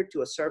molecule tethered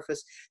to a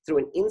surface through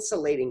an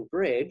insulating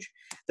bridge,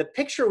 the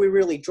picture we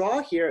really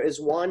draw here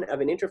is one of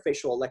an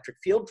interfacial electric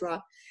field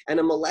drop and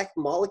a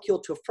molecule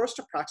to a first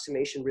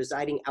approximation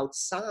residing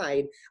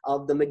outside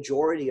of the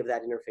majority of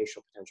that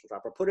interfacial potential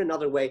drop. Or put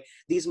another way,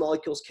 these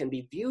molecules can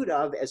be viewed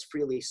of as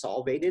freely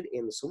solvated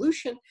in the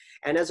solution.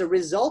 And as a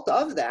result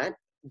of that,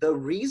 the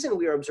reason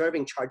we are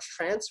observing charge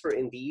transfer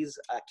in these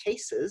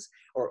cases,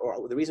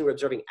 or the reason we're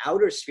observing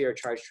outer sphere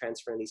charge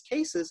transfer in these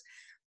cases,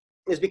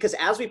 is because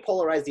as we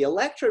polarize the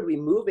electrode, we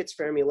move its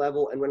Fermi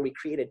level, and when we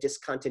create a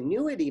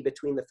discontinuity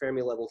between the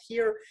Fermi level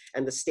here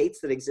and the states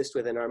that exist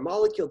within our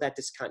molecule, that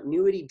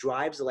discontinuity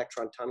drives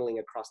electron tunneling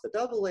across the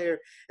double layer,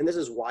 and this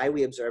is why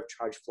we observe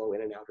charge flow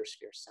in an outer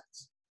sphere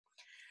sense.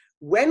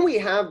 When we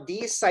have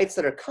these sites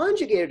that are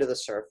conjugated to the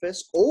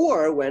surface,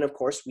 or when, of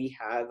course, we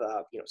have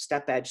a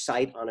step edge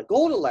site on a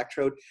gold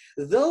electrode,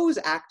 those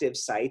active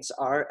sites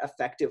are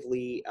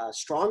effectively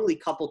strongly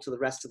coupled to the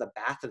rest of the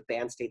bath of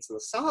band states in the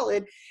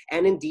solid,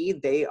 and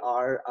indeed they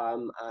are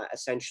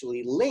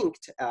essentially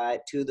linked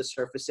to the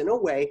surface in a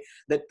way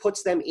that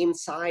puts them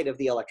inside of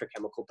the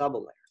electrochemical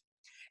double layer.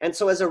 And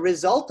so as a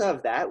result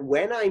of that,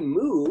 when I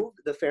move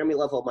the Fermi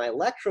level of my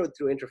electrode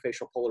through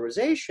interfacial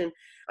polarization,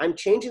 I'm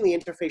changing the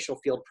interfacial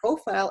field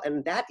profile,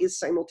 and that is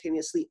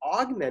simultaneously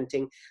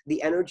augmenting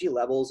the energy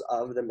levels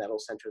of the metal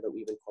center that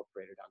we've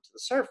incorporated onto the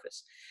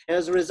surface. And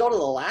as a result of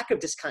the lack of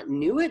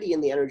discontinuity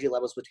in the energy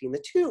levels between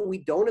the two,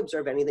 we don't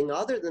observe anything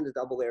other than the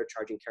double layer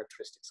charging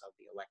characteristics of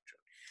the electrode,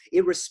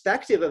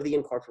 irrespective of the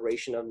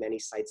incorporation of many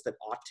sites that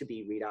ought to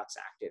be redox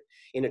active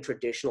in a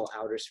traditional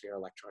outer sphere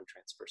electron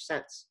transfer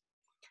sense.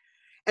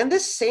 And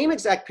this same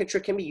exact picture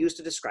can be used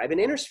to describe an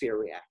inner sphere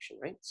reaction,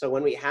 right? So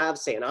when we have,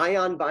 say, an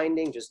ion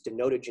binding, just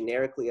denoted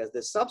generically as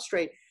this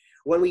substrate,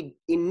 when we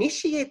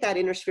initiate that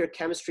inner sphere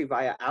chemistry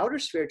via outer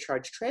sphere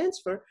charge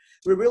transfer,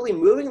 we're really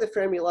moving the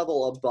Fermi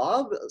level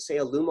above, say,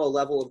 a LUMO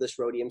level of this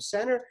rhodium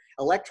center.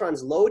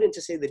 Electrons load into,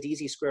 say, the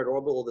DZ squared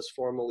orbital of this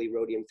formally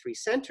rhodium-3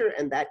 center,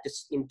 and that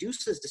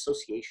induces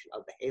dissociation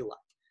of the halide.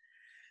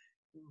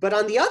 But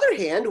on the other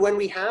hand, when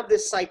we have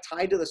this site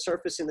tied to the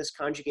surface in this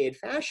conjugated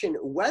fashion,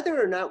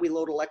 whether or not we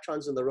load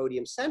electrons in the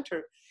rhodium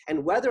center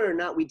and whether or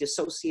not we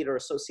dissociate or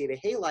associate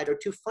a halide are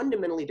two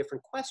fundamentally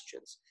different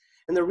questions.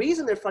 And the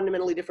reason they're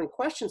fundamentally different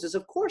questions is,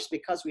 of course,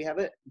 because we have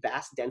a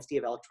vast density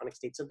of electronic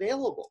states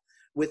available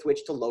with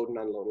which to load and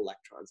unload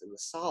electrons in the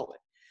solid.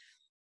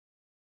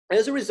 And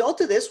as a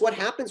result of this, what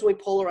happens when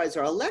we polarize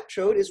our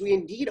electrode is we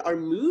indeed are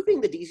moving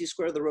the DZ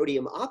squared of the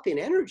rhodium up in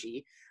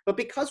energy, But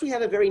because we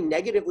have a very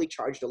negatively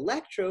charged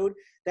electrode,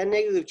 that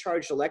negatively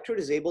charged electrode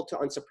is able to,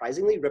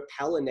 unsurprisingly,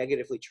 repel a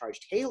negatively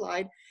charged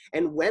halide.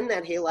 And when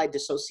that halide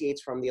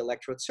dissociates from the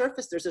electrode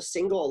surface, there's a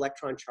single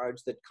electron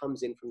charge that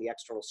comes in from the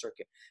external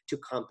circuit to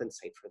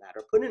compensate for that.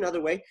 Or put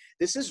another way,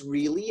 this is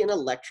really an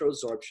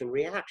electroabsorption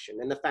reaction.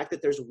 And the fact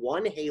that there's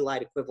one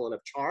halide equivalent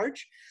of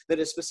charge that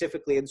is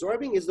specifically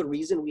absorbing is the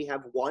reason we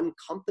have one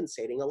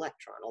compensating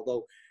electron.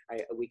 Although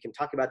we can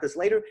talk about this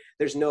later,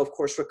 there's no, of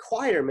course,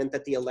 requirement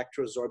that the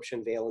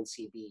electroabsorption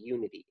valency be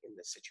unity in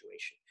this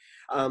situation.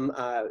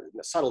 A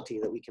subtlety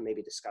that we can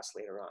maybe discuss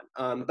later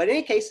on. But in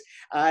any case,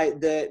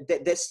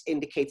 this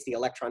indicates the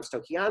electron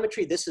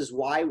stoichiometry. This is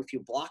why if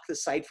you block the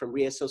site from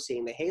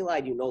reassociating the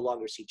halide, you no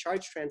longer see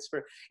charge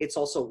transfer. It's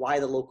also why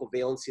the local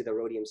valency of the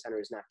rhodium center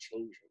is not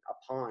changing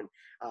upon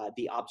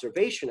the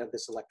observation of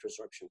this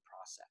electroabsorption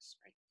process,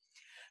 right?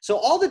 So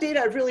all the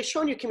data I've really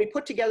shown you can be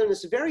put together in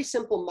this very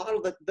simple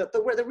model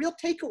where the real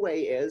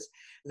takeaway is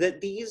that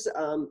these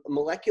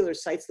molecular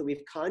sites that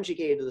we've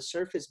conjugated to the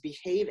surface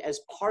behave as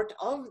part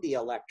of the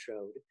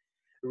electrode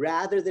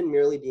rather than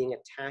merely being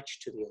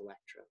attached to the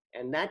electrode.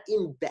 And that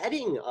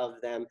embedding of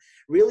them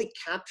really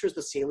captures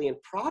the salient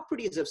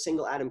properties of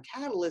single atom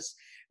catalysts,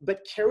 but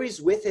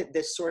carries with it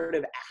this sort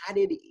of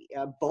added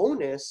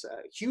bonus, a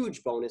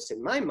huge bonus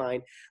in my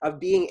mind, of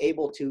being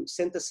able to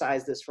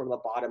synthesize this from the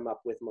bottom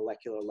up with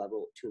molecular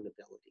level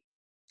tunability.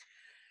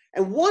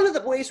 And one of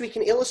the ways we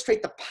can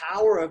illustrate the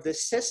power of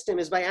this system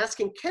is by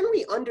asking, can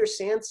we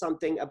understand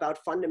something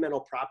about fundamental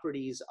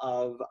properties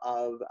of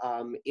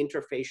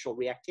interfacial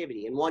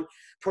reactivity? And one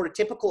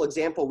prototypical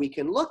example we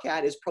can look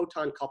at is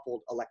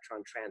proton-coupled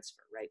electron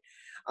transfer, right?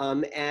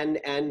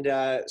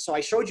 So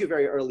I showed you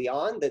very early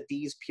on that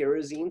these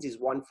pyrazines, these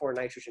 1,4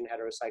 nitrogen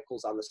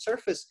heterocycles on the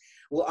surface,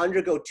 will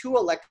undergo 2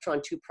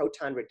 electron, 2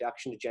 proton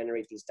reduction to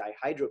generate these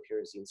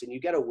dihydropyrazines. And you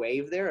get a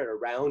wave there at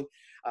around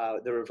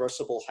the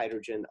reversible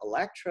hydrogen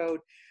electrode.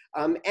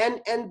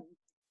 And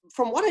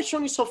from what I've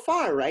shown you so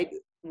far, right,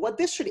 what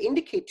this should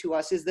indicate to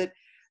us is that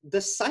the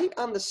site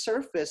on the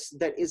surface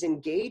that is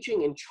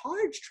engaging in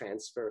charge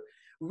transfer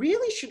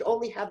really should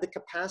only have the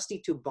capacity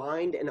to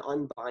bind and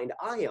unbind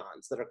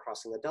ions that are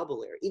crossing the double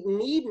layer. It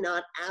need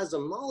not, as a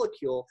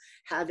molecule,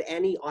 have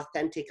any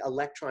authentic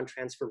electron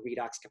transfer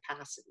redox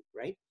capacity,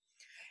 right?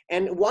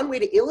 And one way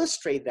to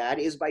illustrate that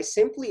is by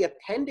simply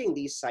appending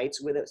these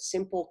sites with a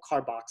simple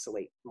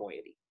carboxylate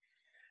moiety.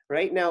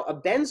 Right? Now, a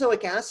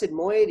benzoic acid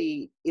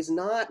moiety is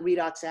not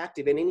redox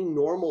active in any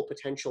normal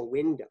potential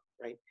window,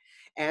 right?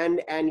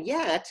 And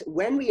yet,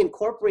 when we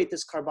incorporate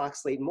this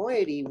carboxylate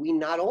moiety, we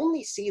not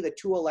only see the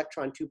 2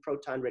 electron, 2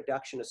 proton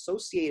reduction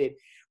associated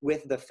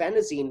with the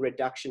phenazine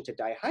reduction to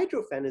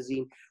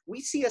dihydrophenazine,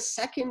 we see a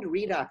second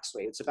redox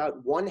wave. It's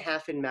about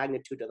 1/2 in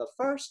magnitude of the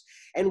first,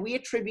 and we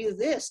attribute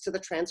this to the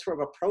transfer of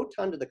a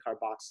proton to the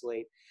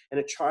carboxylate and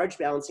a charge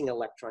balancing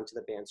electron to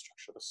the band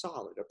structure of the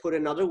solid. Or put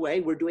another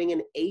way, we're doing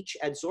an H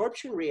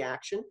adsorption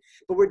reaction,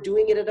 but we're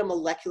doing it at a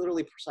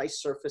molecularly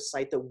precise surface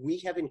site that we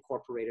have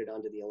incorporated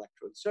onto the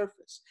electrode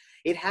surface.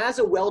 It has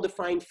a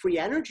well-defined free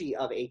energy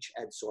of H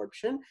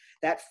adsorption.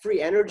 That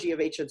free energy of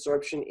H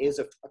adsorption is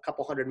a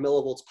couple hundred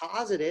millivolts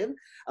positive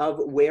of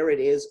where it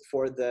is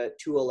for the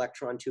 2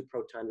 electron, 2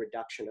 proton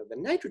reduction of the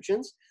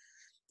nitrogens.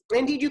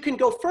 Indeed, you can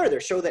go further,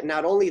 show that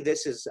not only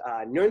this is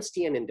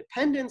Nernstian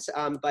independence,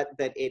 but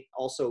that it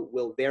also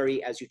will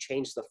vary as you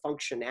change the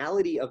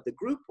functionality of the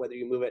group, whether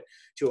you move it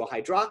to a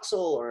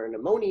hydroxyl or an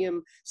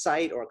ammonium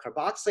site or a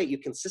carboxylate, you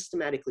can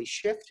systematically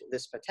shift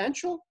this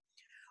potential.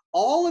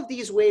 All of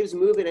these waves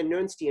move in a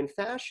Nernstian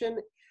fashion,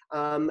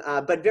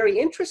 but very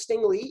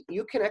interestingly,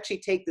 you can actually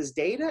take this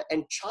data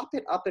and chop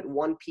it up at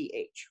 1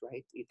 pH,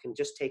 right? You can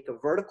just take a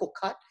vertical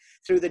cut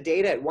through the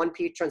data at 1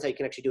 pH. Turns out you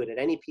can actually do it at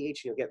any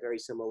pH and you'll get very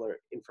similar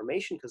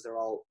information because they're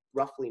all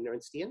roughly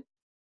Nernstian.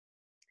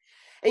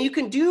 And you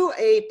can do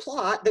a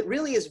plot that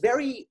really is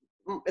very,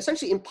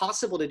 essentially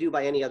impossible to do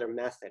by any other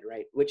method,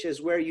 right? Which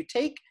is where you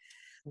take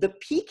the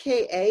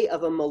pKa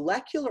of a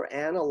molecular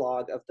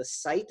analog of the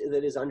site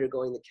that is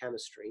undergoing the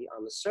chemistry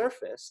on the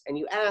surface, and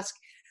you ask,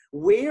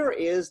 where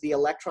is the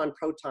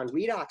electron-proton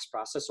redox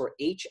process or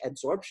H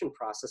adsorption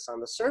process on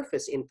the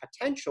surface in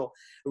potential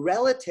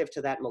relative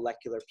to that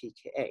molecular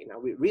pKa? Now,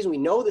 the reason we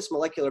know this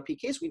molecular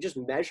pKa is we just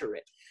measure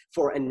it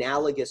for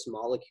analogous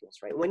molecules,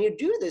 right? When you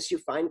do this, you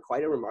find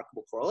quite a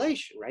remarkable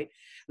correlation, right?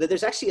 That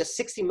there's actually a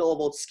 60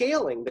 millivolt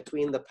scaling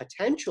between the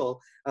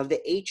potential of the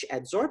H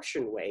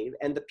adsorption wave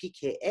and the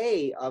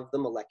pKa of the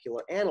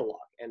molecular analog.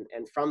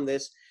 And from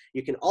this,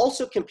 you can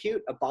also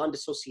compute a bond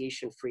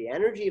dissociation free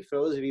energy. For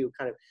those of you who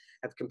kind of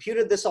have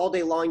computed this all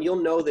day long,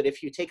 you'll know that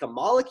if you take a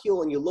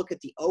molecule and you look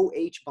at the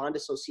OH bond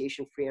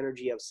dissociation free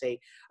energy of, say,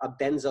 a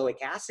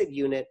benzoic acid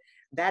unit,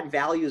 that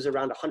value is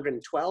around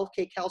 112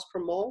 kcals per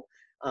mole.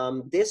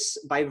 This,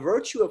 by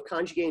virtue of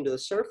conjugating to the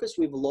surface,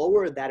 we've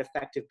lowered that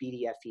effective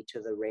BDFE to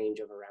the range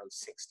of around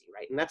 60,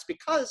 right? And that's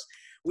because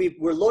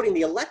we're loading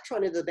the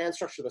electron into the band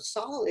structure of the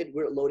solid,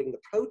 we're loading the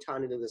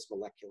proton into this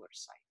molecular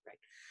site, right?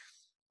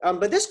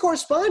 But this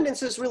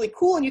correspondence is really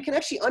cool, and you can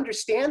actually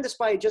understand this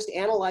by just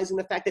analyzing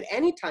the fact that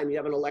anytime you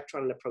have an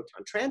electron and a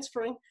proton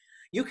transferring,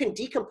 you can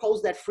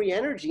decompose that free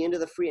energy into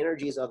the free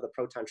energies of the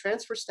proton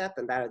transfer step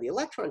and that of the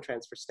electron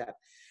transfer step.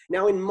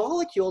 Now in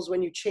molecules,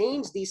 when you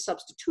change these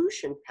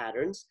substitution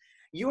patterns,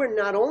 you are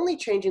not only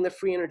changing the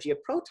free energy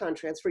of proton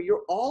transfer,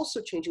 you're also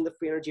changing the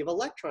free energy of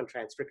electron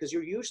transfer, because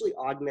you're usually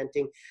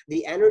augmenting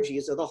the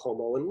energies of the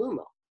HOMO and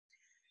LUMO.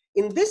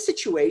 In this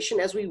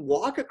situation, as we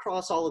walk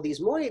across all of these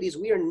moieties,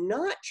 we are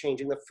not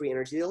changing the free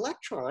energy of the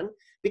electron,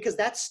 because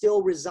that's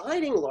still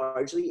residing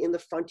largely in the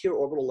frontier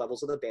orbital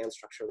levels of the band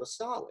structure of the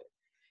solid.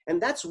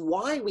 And that's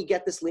why we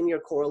get this linear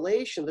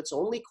correlation that's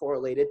only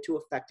correlated to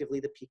effectively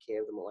the pK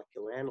of the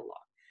molecular analog.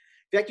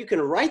 In fact, you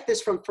can write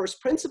this from first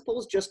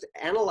principles, just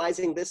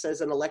analyzing this as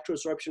an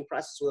electroabsorption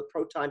process with a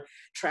proton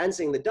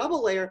transiting the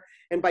double layer.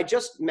 And by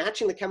just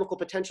matching the chemical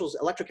potentials,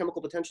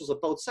 electrochemical potentials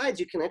of both sides,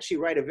 you can actually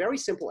write a very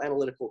simple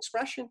analytical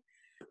expression,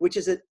 which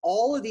is that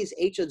all of these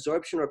H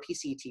adsorption or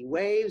PCT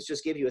waves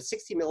just give you a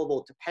 60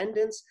 millivolt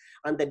dependence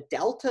on the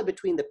delta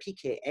between the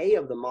pKa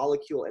of the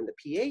molecule and the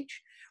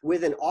pH,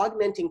 with an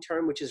augmenting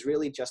term, which is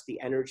really just the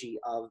energy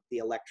of the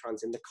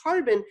electrons in the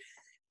carbon.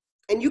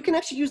 And you can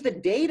actually use the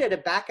data to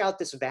back out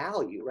this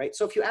value, right?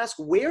 So if you ask,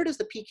 where does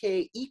the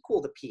pK equal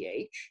the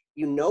pH?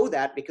 You know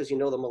that because you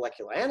know the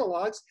molecular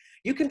analogs.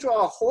 You can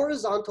draw a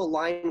horizontal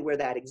line where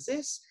that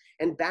exists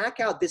and back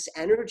out this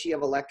energy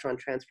of electron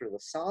transfer to the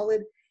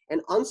solid.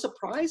 And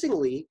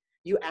unsurprisingly,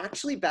 you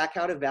actually back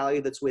out a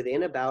value that's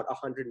within about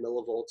 100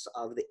 millivolts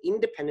of the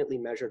independently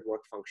measured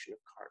work function of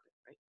carbon,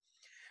 right?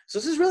 So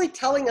this is really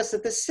telling us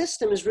that the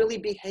system is really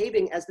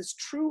behaving as this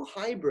true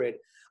hybrid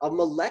of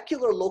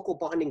molecular local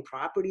bonding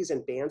properties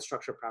and band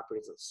structure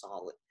properties of the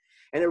solid.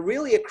 And it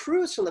really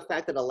accrues from the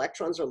fact that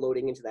electrons are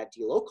loading into that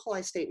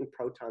delocalized state and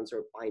protons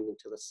are binding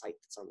to the site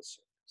that's on the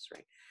surface,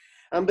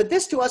 right? But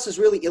this to us is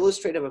really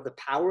illustrative of the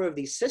power of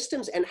these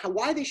systems and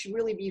why they should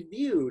really be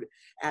viewed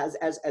as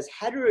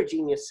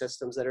heterogeneous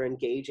systems that are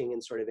engaging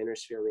in sort of inner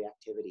sphere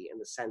reactivity in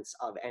the sense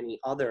of any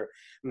other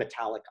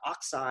metallic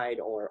oxide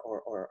or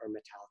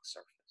metallic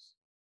surface.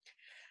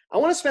 I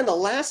want to spend the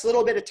last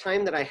little bit of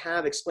time that I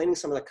have explaining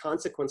some of the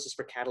consequences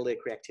for catalytic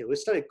reactivity. We've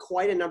studied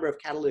quite a number of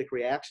catalytic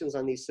reactions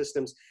on these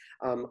systems,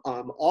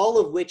 all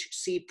of which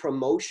see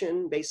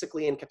promotion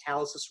basically in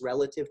catalysis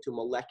relative to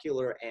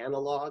molecular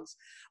analogs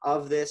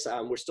of this.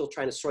 We're still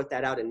trying to sort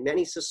that out in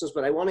many systems,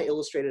 but I want to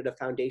illustrate at a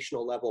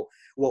foundational level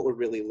what we're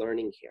really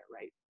learning here,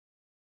 right?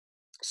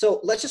 So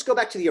let's just go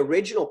back to the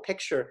original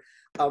picture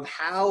of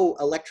how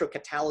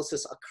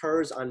electrocatalysis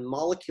occurs on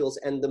molecules,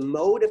 and the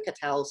mode of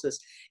catalysis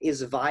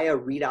is via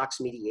redox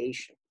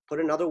mediation. Put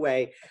another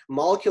way,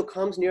 molecule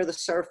comes near the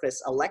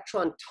surface,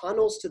 electron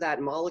tunnels to that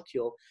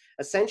molecule,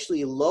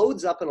 essentially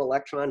loads up an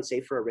electron,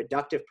 say for a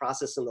reductive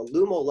process in the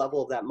LUMO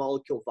level of that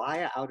molecule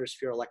via outer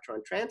sphere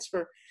electron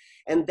transfer,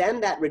 and then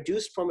that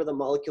reduced form of the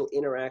molecule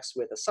interacts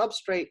with a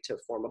substrate to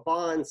form a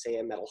bond, say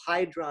a metal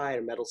hydride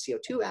or metal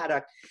CO2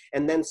 adduct,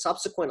 and then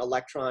subsequent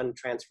electron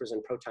transfers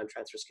and proton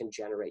transfers can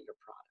generate your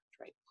product,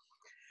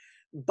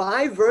 right?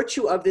 By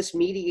virtue of this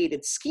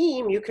mediated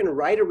scheme, you can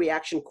write a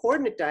reaction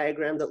coordinate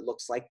diagram that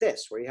looks like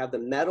this, where you have the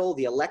metal,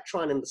 the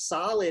electron, and the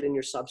solid in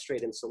your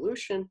substrate in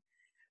solution,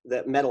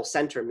 the metal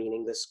center,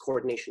 meaning this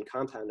coordination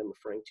compound I'm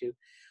referring to.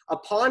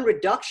 Upon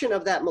reduction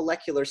of that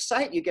molecular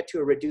site, you get to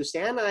a reduced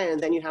anion, and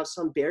then you have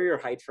some barrier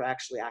height for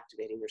actually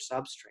activating your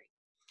substrate.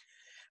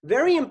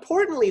 Very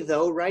importantly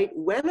though, right,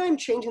 when I'm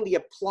changing the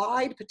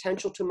applied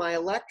potential to my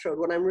electrode,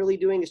 what I'm really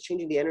doing is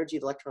changing the energy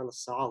of the electron on the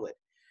solid.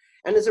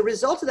 And as a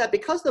result of that,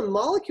 because the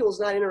molecule is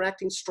not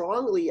interacting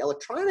strongly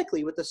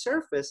electronically with the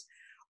surface,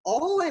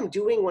 all I'm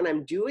doing when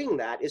I'm doing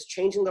that is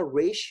changing the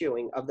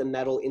ratioing of the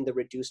metal in the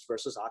reduced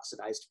versus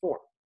oxidized form.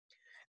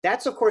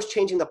 That's, of course,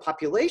 changing the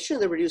population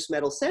of the reduced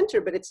metal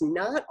center, but it's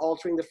not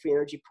altering the free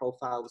energy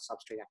profile of the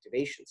substrate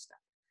activation step.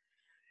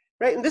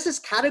 Right? And this is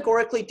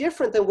categorically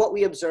different than what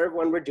we observe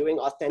when we're doing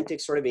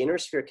authentic sort of inner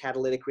sphere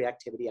catalytic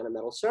reactivity on a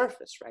metal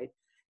surface, right?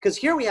 Because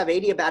here we have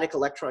adiabatic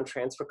electron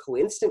transfer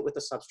coincident with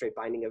the substrate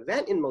binding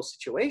event in most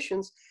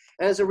situations.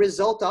 And as a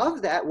result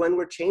of that, when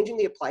we're changing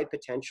the applied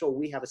potential,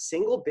 we have a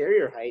single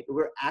barrier height.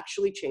 We're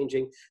actually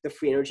changing the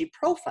free energy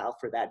profile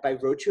for that by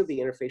virtue of the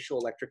interfacial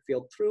electric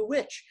field through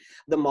which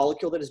the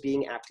molecule that is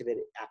being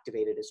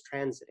activated is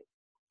transiting.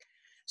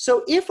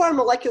 So if our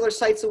molecular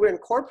sites that we're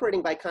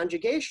incorporating by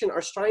conjugation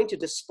are trying to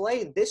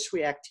display this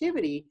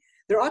reactivity,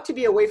 there ought to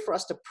be a way for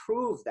us to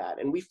prove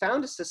that. And we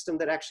found a system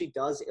that actually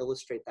does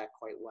illustrate that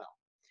quite well.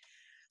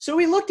 So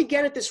we looked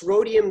again at this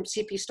rhodium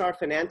CP star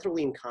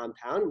phenanthroline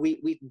compound.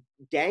 We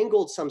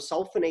dangled some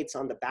sulfonates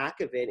on the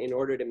back of it in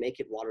order to make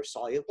it water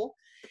soluble.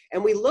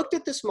 And we looked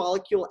at this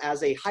molecule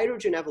as a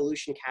hydrogen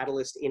evolution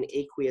catalyst in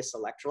aqueous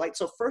electrolyte.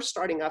 So first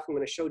starting off, I'm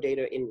going to show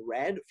data in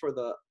red for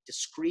the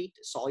discrete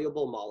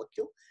soluble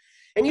molecule.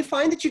 And you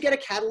find that you get a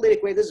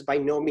catalytic wave. This is by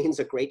no means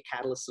a great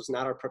catalyst. It's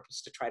not our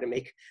purpose to try to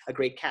make a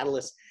great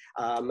catalyst.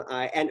 But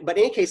in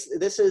any case,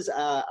 this is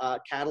a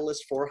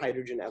catalyst for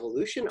hydrogen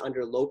evolution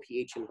under low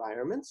pH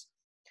environments.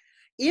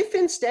 If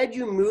instead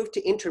you move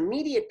to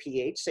intermediate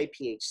pH, say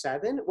pH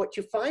 7, what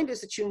you find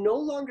is that you no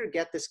longer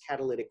get this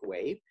catalytic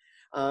wave.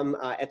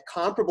 At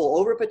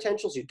comparable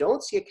overpotentials, you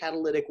don't see a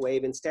catalytic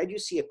wave. Instead, you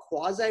see a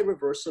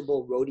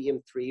quasi-reversible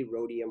rhodium-3,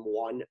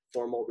 rhodium-1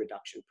 formal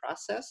reduction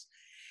process.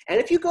 And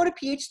if you go to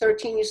pH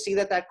 13, you see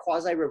that that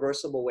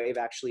quasi-reversible wave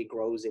actually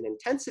grows in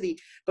intensity,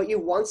 but you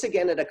once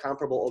again at a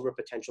comparable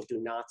overpotential do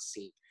not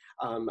see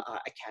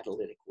a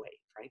catalytic wave,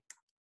 right?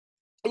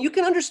 And you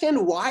can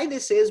understand why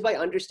this is by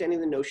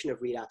understanding the notion of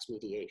redox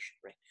mediation,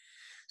 right?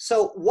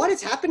 So what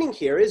is happening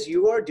here is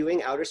you are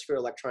doing outer sphere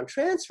electron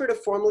transfer to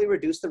formally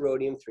reduce the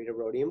rhodium-3 to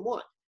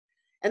rhodium-1.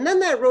 And then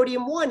that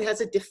rhodium-1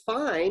 has a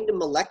defined,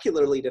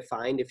 molecularly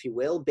defined, if you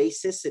will,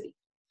 basicity.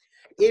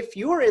 If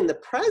you're in the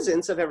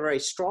presence of a very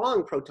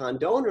strong proton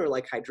donor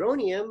like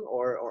hydronium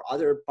or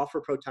other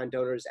buffer proton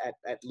donors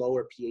at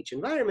lower pH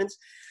environments,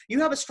 you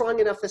have a strong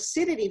enough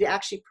acidity to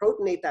actually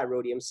protonate that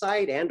rhodium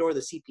site and or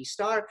the CP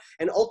star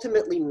and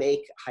ultimately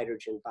make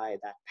hydrogen by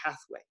that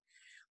pathway.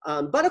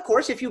 But of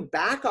course, if you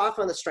back off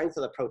on the strength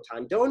of the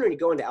proton donor and you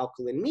go into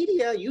alkaline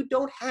media, you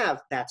don't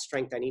have that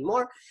strength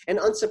anymore. And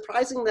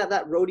unsurprisingly,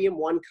 that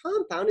rhodium-1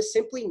 compound is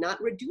simply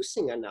not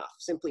reducing enough,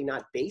 simply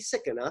not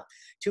basic enough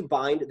to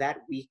bind that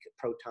weak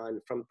proton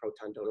from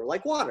proton donor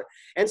like water.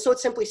 And so it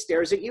simply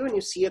stares at you and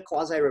you see a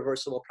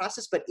quasi-reversible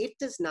process, but it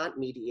does not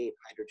mediate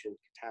hydrogen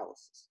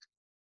catalysis.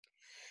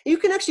 You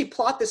can actually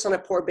plot this on a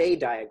Porbet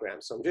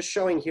diagram. So I'm just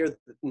showing here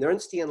the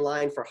Nernstian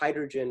line for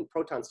hydrogen,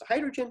 protons to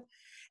hydrogen.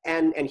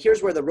 And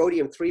here's where the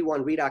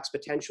rhodium-3,1 redox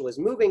potential is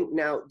moving.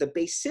 Now, the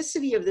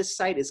basicity of this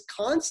site is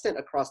constant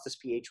across this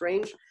pH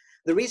range.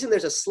 The reason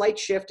there's a slight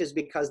shift is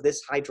because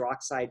this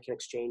hydroxide can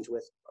exchange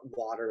with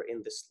water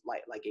in this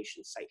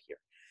ligation site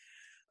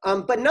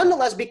here. But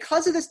nonetheless,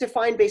 because of this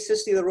defined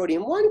basicity of the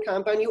rhodium-1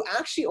 compound, you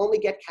actually only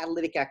get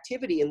catalytic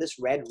activity in this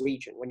red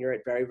region when you're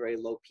at very, very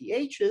low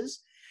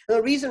pHs. And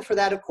the reason for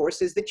that, of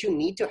course, is that you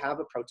need to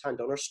have a proton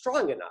donor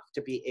strong enough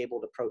to be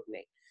able to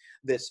protonate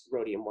this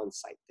rhodium-1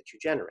 site that you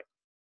generate.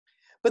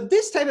 But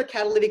this type of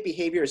catalytic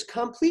behavior is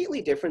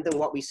completely different than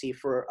what we see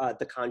for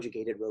the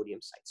conjugated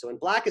rhodium site. So in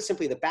black is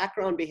simply the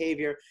background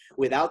behavior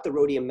without the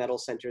rhodium metal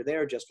center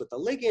there, just with the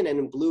ligand, and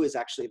in blue is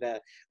actually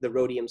the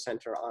rhodium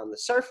center on the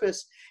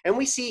surface. And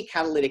we see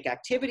catalytic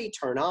activity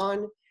turn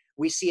on.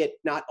 We see it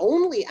not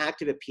only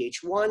active at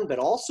pH 1, but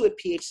also at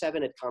pH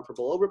 7 at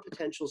comparable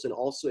overpotentials, and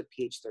also at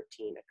pH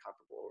 13 at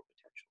comparable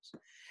overpotentials.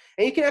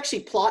 And you can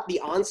actually plot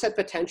the onset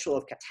potential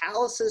of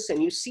catalysis,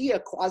 and you see a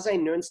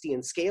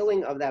quasi-Nernstian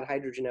scaling of that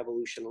hydrogen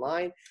evolution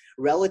line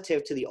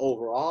relative to the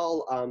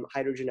overall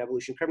hydrogen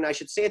evolution curve. And I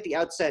should say at the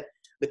outset,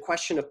 the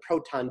question of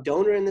proton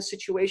donor in this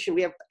situation,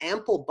 we have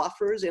ample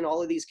buffers in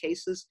all of these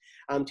cases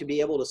to be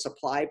able to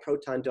supply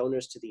proton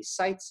donors to these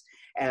sites.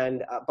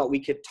 And but we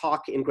could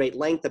talk in great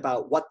length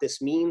about what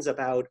this means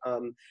about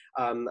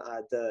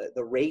the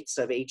rates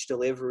of H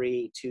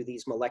delivery to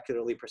these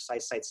molecularly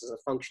precise sites as a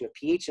function of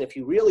pH. And if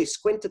you really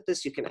squint at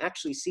this, you can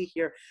actually see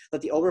here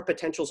that the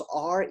overpotentials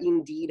are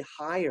indeed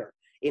higher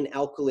in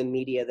alkaline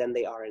media than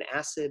they are in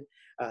acid.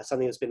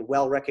 Something that's been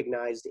well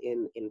recognized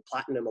in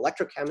platinum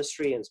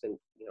electrochemistry, and it's been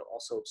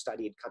also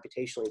studied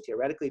computationally and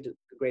theoretically to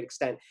a great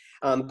extent.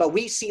 But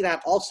we see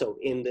that also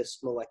in this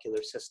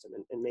molecular system,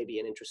 and maybe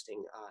an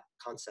interesting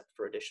concept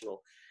for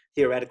additional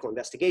theoretical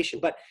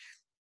investigation. But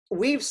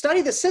we've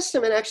studied the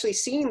system and actually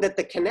seen that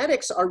the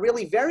kinetics are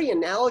really very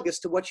analogous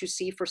to what you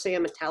see for, say,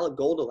 a metallic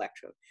gold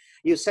electrode.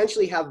 You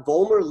essentially have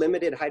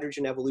Volmer-limited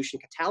hydrogen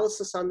evolution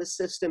catalysis on this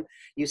system.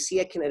 You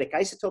see a kinetic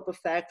isotope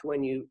effect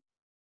when you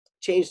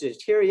change the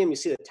deuterium. You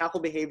see the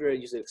Tafel behavior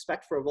you usually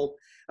expect for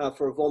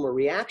a Volmer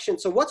reaction.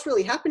 So what's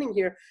really happening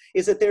here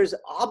is that there's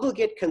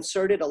obligate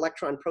concerted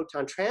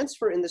electron-proton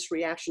transfer in this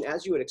reaction,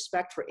 as you would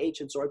expect for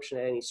H absorption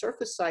at any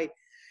surface site.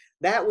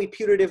 That we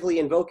putatively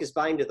invoke as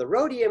bind to the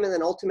rhodium, and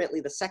then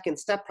ultimately the second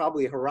step,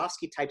 probably a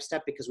Horowski type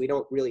step, because we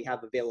don't really have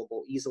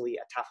available easily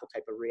a Tafel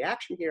type of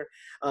reaction here,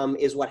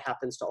 is what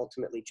happens to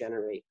ultimately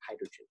generate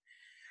hydrogen.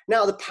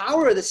 Now, the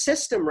power of the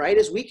system, right,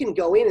 is we can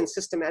go in and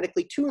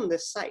systematically tune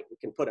this site. We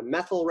can put a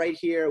methyl right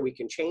here. We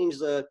can change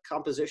the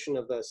composition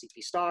of the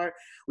CP star.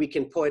 We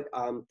can put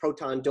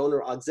proton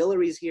donor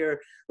auxiliaries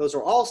here. Those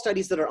are all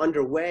studies that are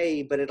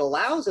underway, but it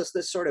allows us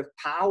this sort of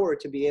power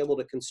to be able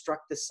to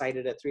construct this site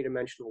at a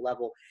three-dimensional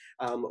level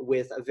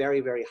with a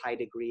very, very high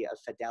degree of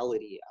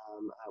fidelity,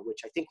 which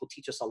I think will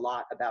teach us a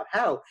lot about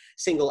how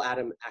single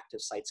atom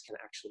active sites can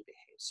actually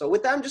behave. So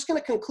with that, I'm just going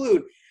to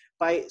conclude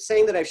by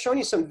saying that I've shown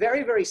you some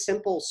very, very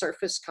simple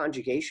surface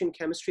conjugation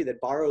chemistry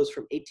that borrows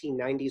from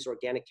 1890s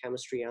organic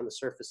chemistry on the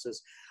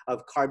surfaces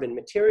of carbon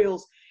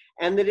materials,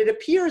 and that it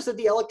appears that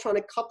the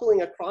electronic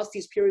coupling across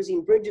these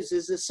pyrazine bridges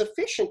is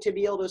sufficient to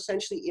be able to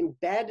essentially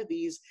embed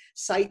these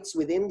sites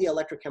within the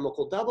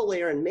electrochemical double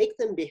layer and make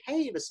them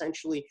behave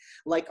essentially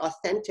like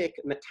authentic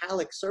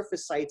metallic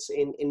surface sites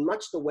in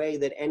much the way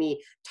that any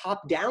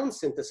top-down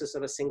synthesis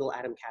of a single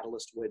atom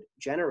catalyst would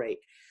generate.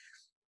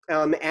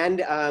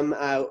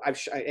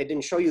 I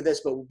didn't show you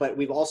this, but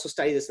we've also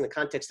studied this in the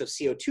context of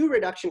CO2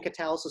 reduction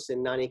catalysis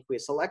in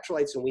non-aqueous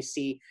electrolytes, and we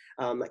see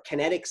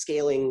kinetic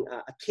scaling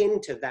akin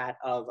to that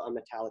of a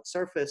metallic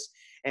surface.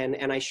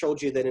 And I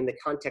showed you that in the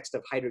context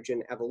of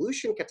hydrogen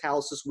evolution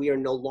catalysis, we are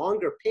no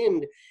longer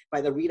pinned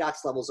by the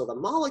redox levels of the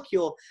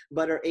molecule,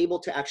 but are able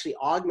to actually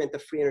augment the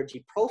free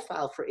energy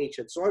profile for H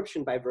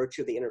adsorption by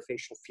virtue of the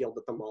interfacial field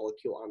that the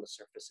molecule on the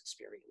surface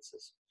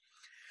experiences.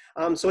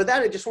 So with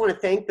that, I just want to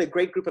thank the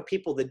great group of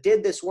people that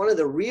did this. One of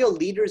the real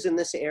leaders in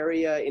this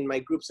area in my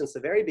group since the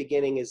very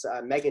beginning is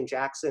Megan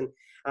Jackson.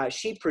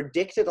 She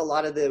predicted a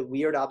lot of the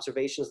weird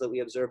observations that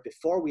we observed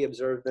before we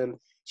observed them.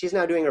 She's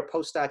now doing her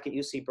postdoc at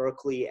UC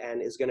Berkeley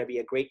and is going to be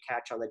a great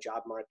catch on the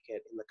job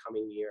market in the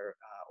coming year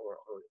or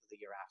the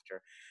year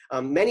after.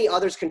 Many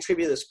others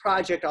contribute to this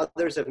project.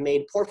 Others have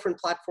made porphyrin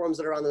platforms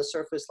that are on the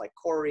surface, like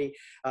Corey,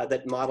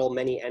 that model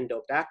many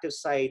N-doped active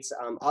sites.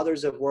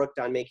 Others have worked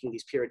on making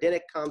these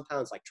pyridinic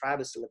compounds, like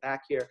Travis in the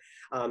back here,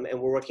 and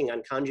we're working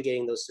on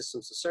conjugating those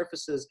systems to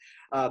surfaces.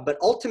 But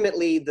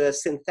ultimately, the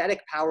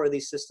synthetic power of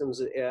these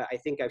systems, I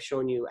think I've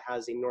shown you,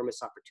 has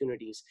enormous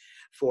opportunities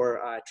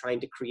for trying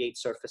to create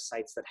surface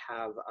sites that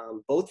have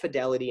both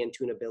fidelity and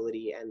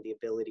tunability and the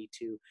ability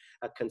to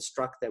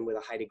construct them with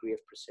a high degree of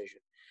precision.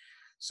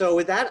 So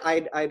with that,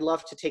 I'd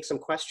love to take some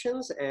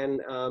questions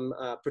and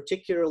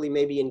particularly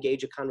maybe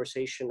engage a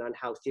conversation on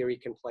how theory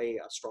can play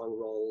a strong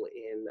role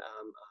in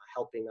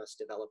helping us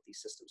develop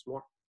these systems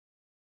more.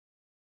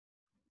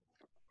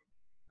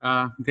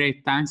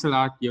 Great. Thanks a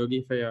lot,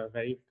 Yogi, for your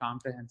very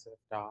comprehensive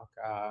talk.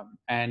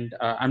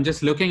 I'm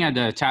just looking at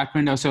the chat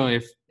window. So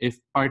if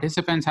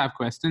participants have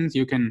questions,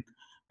 you can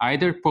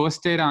either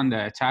post it on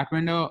the chat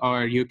window,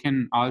 or you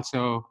can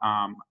also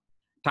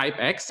type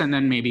X, and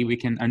then maybe we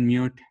can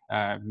unmute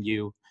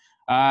you.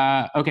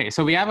 Okay,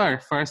 so we have our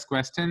first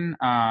question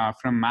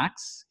from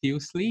Max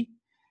Hughesley.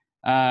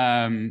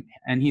 And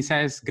he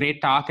says,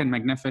 great talk and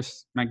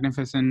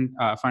magnificent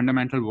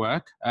fundamental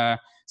work.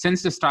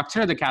 Since the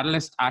structure of the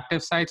catalyst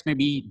active sites may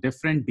be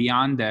different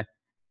beyond the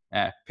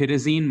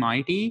pyrazine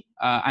moiety,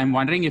 I'm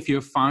wondering if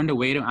you've found a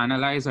way to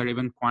analyze or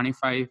even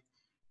quantify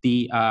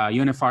the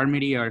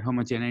uniformity or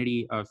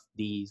homogeneity of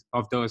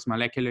those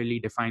molecularly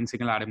defined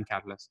single atom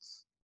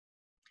catalysts.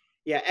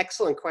 Yeah,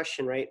 excellent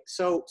question, right?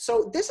 So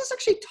this has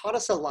actually taught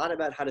us a lot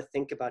about how to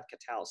think about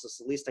catalysis,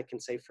 at least I can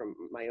say from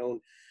my own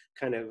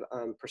kind of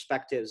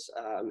perspectives.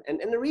 And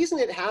the reason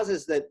it has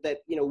is that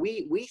you know,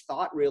 we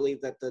thought really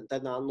that the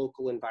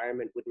non-local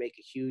environment would make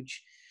a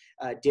huge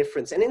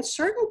difference. And in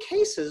certain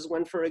cases,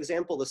 when, for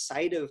example, the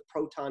site of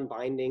proton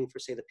binding for,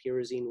 say, the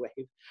pyrazine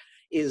wave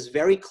is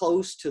very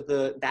close to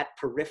that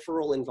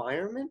peripheral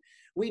environment,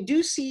 we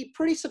do see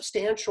pretty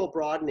substantial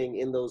broadening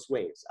in those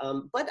waves.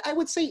 But I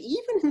would say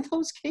even in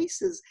those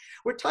cases,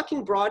 we're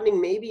talking broadening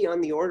maybe on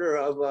the order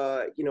of,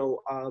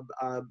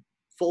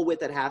 full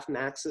width at half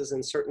maxes.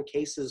 In certain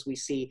cases, we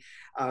see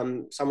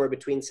somewhere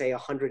between, say,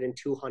 100 and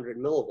 200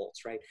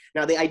 millivolts, right?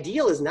 Now, the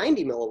ideal is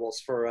 90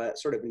 millivolts for a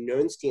sort of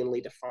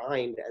Nernstianly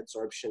defined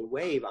adsorption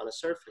wave on a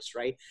surface,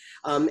 right?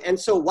 And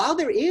so while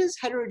there is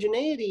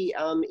heterogeneity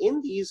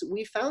in these,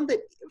 we found that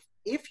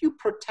if you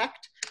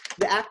protect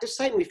the active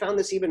site, and we found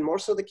this even more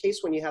so the case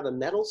when you have a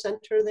metal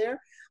center there,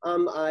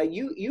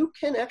 you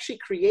can actually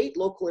create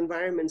local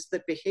environments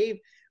that behave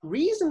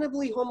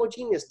reasonably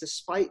homogeneous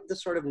despite the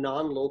sort of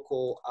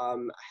non-local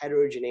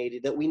heterogeneity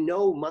that we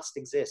know must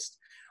exist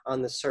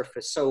on the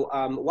surface. So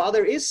while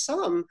there is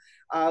some,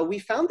 we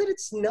found that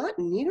it's not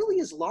nearly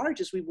as large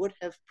as we would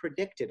have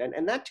predicted.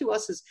 And that to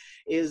us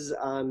is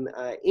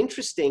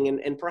interesting,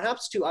 and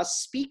perhaps to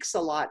us speaks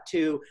a lot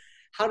to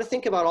how to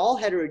think about all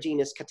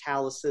heterogeneous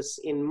catalysis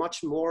in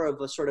much more of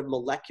a sort of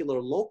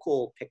molecular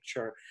local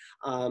picture,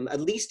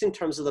 at least in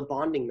terms of the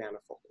bonding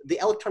manifold. The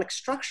electronic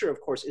structure, of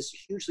course, is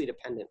hugely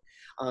dependent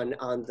on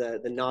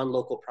the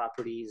non-local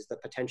properties, the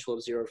potential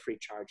of zero free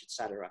charge, et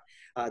cetera,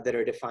 that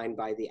are defined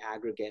by the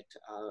aggregate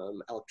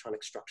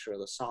electronic structure of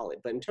the solid.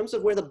 But in terms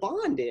of where the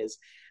bond is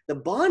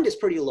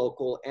pretty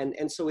local,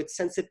 and so its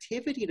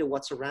sensitivity to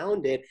what's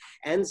around it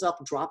ends up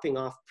dropping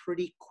off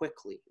pretty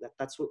quickly.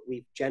 That's what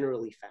we've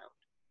generally found.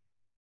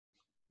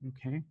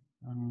 Okay.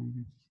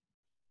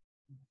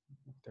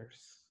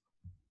 Let's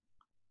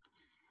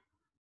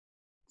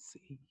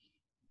see.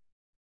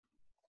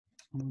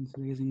 Someone's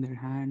raising their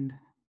hand.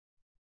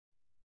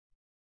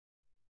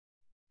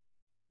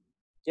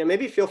 Yeah,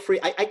 maybe feel free.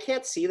 I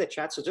can't see the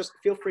chat, so just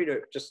feel free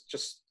to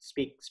just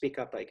speak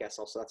up, I guess.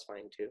 Also, that's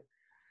fine too.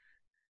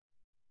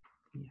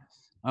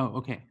 Yes. Oh,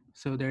 okay.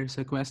 So there's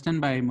a question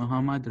by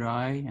Muhammad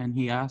Rai, and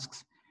he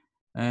asks,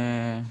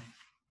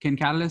 can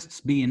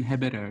catalysts be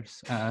inhibitors?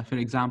 For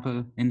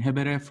example,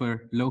 inhibitor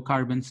for low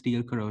carbon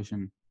steel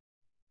corrosion.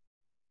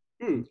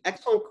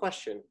 Excellent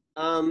question.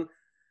 So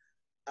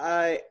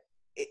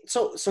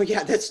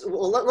yeah,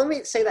 let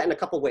me say that in a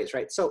couple of ways,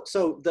 right? So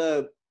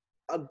the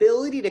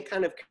ability to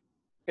kind of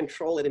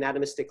control at an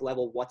atomistic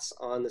level what's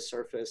on the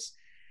surface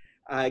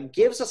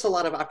gives us a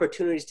lot of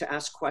opportunities to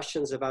ask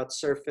questions about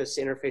surface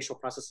interfacial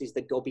processes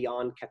that go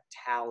beyond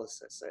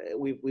catalysis.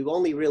 We've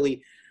only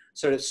really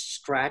sort of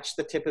scratch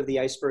the tip of the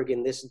iceberg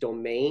in this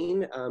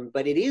domain,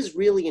 but it is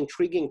really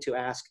intriguing to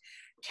ask,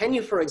 can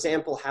you, for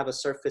example, have a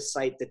surface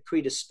site that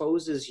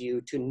predisposes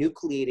you to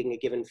nucleating a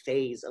given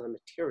phase of a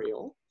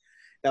material?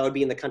 That would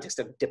be in the context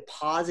of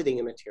depositing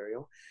a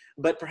material.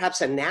 But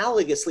perhaps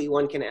analogously,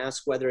 one can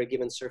ask whether a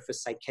given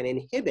surface site can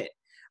inhibit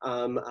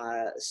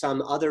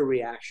some other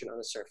reaction on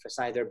the surface,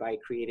 either by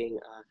creating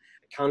a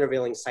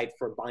countervailing site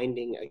for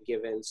binding a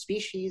given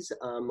species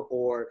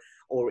or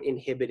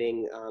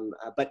inhibiting.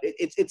 But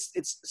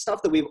it's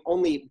stuff that we've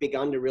only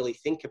begun to really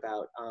think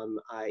about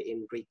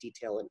in great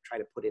detail and try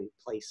to put in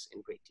place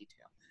in great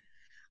detail.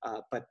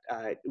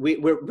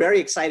 We're very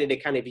excited to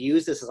kind of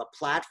use this as a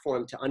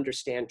platform to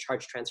understand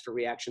charge transfer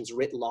reactions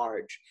writ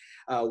large,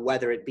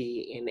 whether it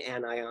be in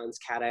anions,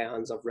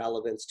 cations of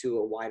relevance to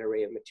a wide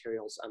array of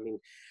materials. I mean,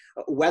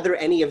 whether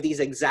any of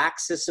these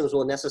exact systems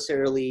will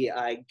necessarily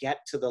get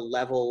to the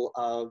level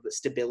of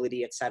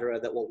stability, et cetera,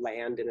 that will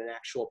land in an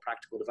actual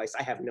practical device,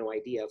 I have no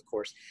idea, of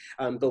course.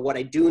 But what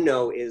I do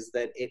know is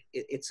that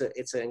it's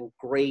a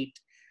great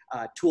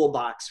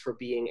toolbox for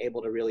being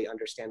able to really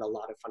understand a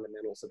lot of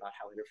fundamentals about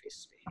how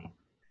interfaces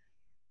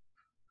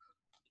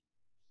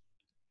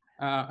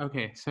behave.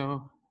 Okay,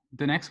 so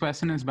the next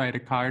question is by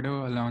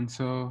Ricardo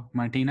Alonso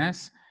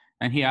Martinez,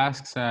 and he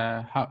asks,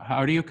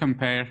 how do you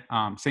compare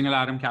single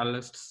atom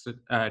catalysts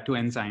to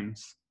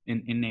enzymes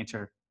in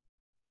nature?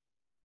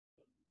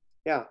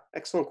 Yeah,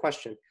 excellent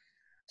question.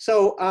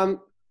 So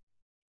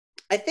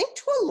I think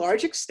to a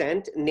large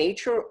extent,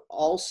 nature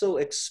also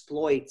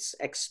exploits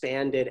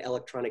expanded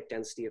electronic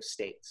density of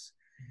states.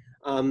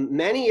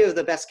 Many of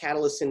the best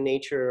catalysts in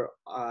nature,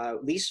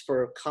 at least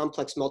for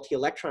complex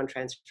multi-electron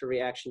transfer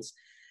reactions,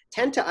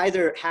 tend to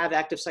either have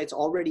active sites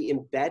already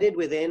embedded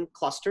within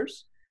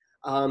clusters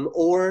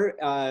or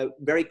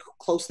very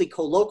closely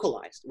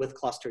co-localized with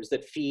clusters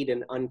that feed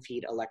and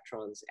unfeed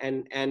electrons.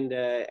 And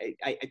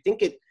I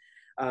think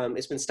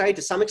it's been studied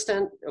to some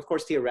extent, of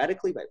course,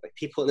 theoretically by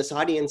people in this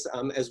audience,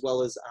 as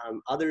well as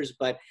others.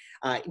 But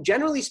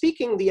generally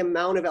speaking, the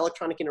amount of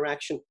electronic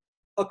interaction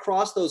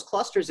across those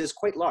clusters is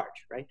quite large,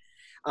 right?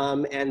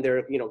 And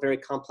they're very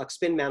complex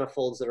spin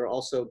manifolds that are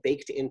also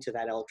baked into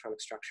that electronic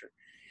structure.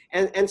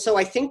 And so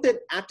I think that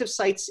active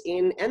sites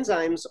in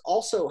enzymes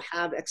also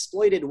have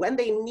exploited, when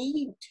they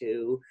need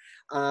to,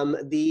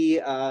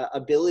 the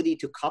ability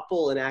to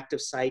couple an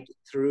active site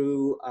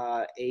through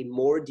a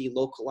more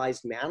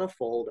delocalized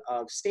manifold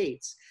of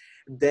states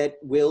that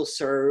will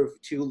serve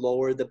to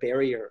lower the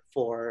barrier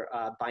for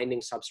binding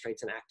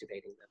substrates and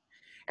activating them.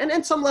 And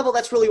at some level,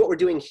 that's really what we're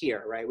doing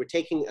here, right? We're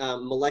taking a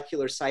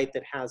molecular site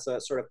that has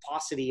a sort of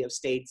paucity of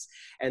states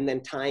and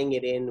then tying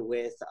it in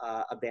with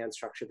a band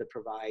structure that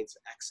provides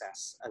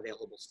excess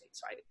available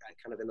states. I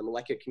kind of in the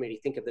molecular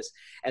community think of this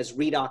as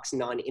redox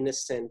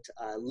non-innocent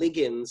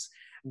ligands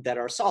that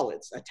are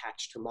solids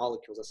attached to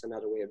molecules. That's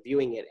another way of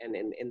viewing it. And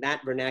in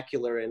that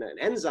vernacular in an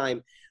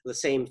enzyme, the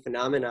same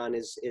phenomenon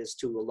is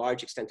to a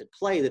large extent at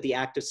play, that the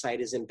active site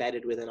is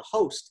embedded within a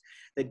host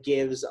that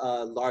gives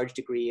a large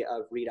degree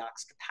of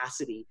redox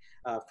capacity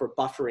for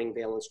buffering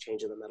valence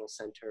change in the metal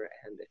center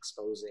and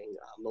exposing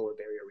lower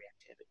barrier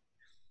reactivity.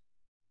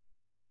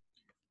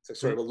 So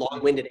sort of a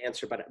long-winded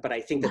answer, but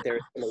I think that there are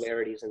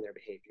similarities in their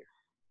behavior.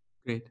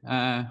 Great.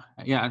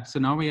 Yeah, so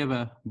now we have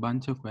a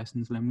bunch of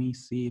questions. Let me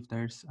see if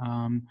there's,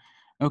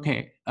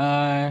 okay.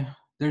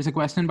 There's a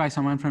question by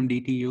someone from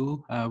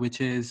DTU, which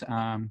is,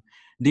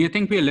 do you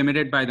think we are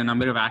limited by the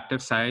number of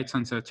active sites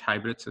on such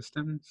hybrid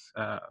systems?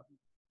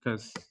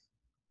 Because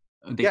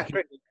yeah,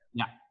 great.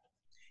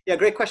 Yeah,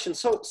 great question.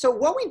 So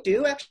what we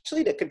do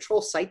actually to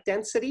control site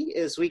density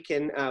is we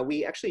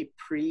actually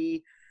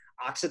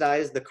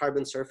pre-oxidize the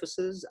carbon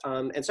surfaces.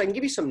 And so I can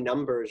give you some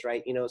numbers,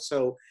 right? When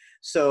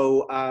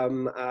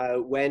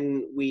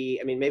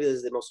maybe this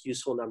is the most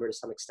useful number to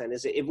some extent,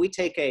 is if we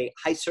take a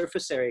high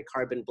surface area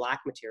carbon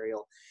black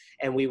material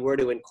and we were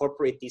to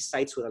incorporate these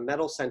sites with a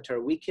metal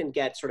center, we can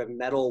get sort of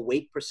metal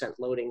weight %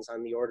 loadings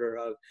on the order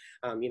of,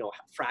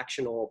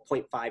 fractional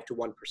 0.5 to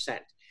 1%.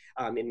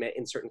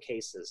 In certain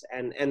cases.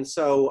 And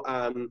so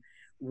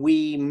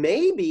we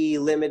may be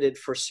limited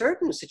for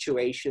certain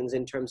situations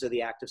in terms of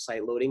the active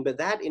site loading, but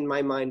that in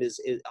my mind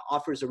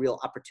offers a real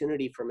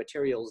opportunity for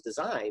materials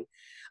design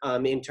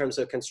in terms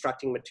of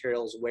constructing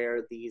materials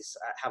where these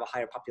have a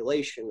higher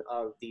population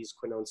of these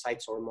quinone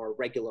sites or a more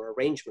regular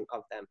arrangement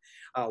of them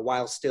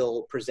while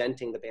still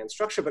presenting the band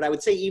structure. But I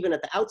would say even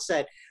at the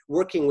outset,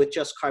 working with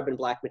just carbon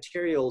black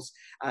materials,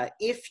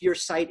 if your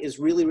site is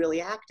really,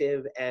 really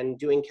active and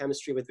doing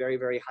chemistry with very,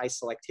 very high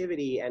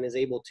selectivity and is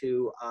able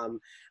to,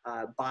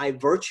 by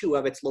virtue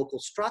of its local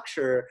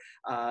structure,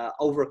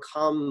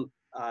 overcome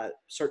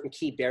certain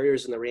key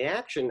barriers in the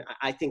reaction,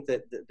 I think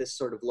that this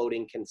sort of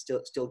loading can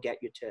still get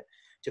you to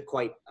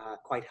quite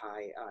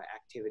high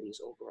activities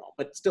overall,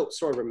 but still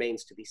sort of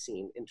remains to be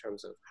seen in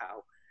terms of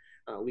how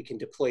we can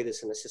deploy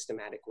this in a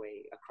systematic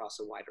way across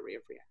a wide array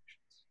of reactions.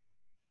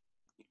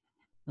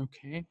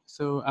 Okay,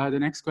 so the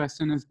next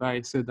question is by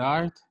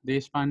Siddharth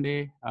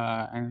Deshpande,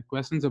 and the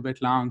question's a bit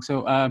long.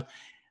 So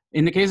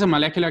In the case of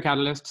molecular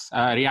catalysts,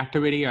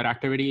 reactivity or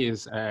activity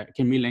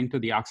can be linked to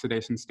the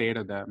oxidation state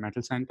of the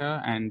metal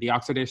center, and the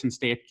oxidation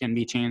state can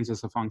be changed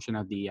as a function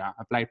of the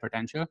applied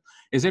potential.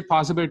 Is it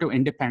possible to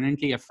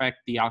independently affect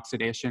the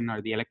oxidation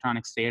or the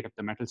electronic state of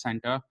the metal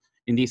center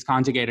in these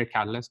conjugated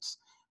catalysts,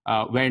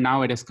 where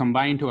now it is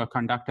combined to a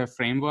conductive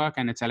framework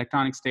and its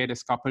electronic state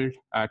is coupled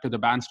to the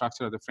band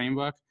structure of the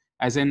framework?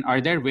 As in,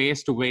 are there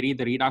ways to vary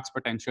the redox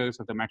potentials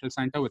of the metal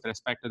center with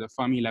respect to the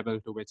Fermi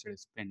level to which it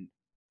is pinned?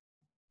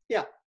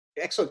 Yeah,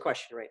 excellent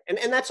question, right?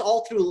 And that's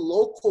all through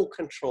local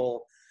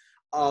control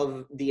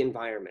of the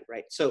environment,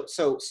 right? So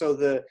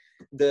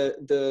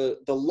the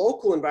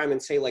local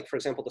environment, say like, for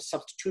example, the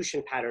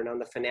substitution pattern on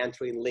the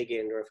phenanthroid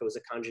ligand, or if it was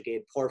a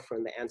conjugated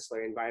porphyrin, the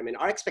ancillary environment,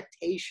 our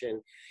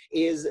expectation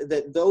is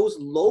that those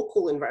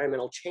local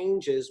environmental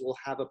changes will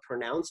have a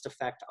pronounced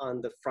effect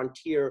on the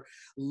frontier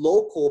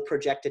local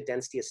projected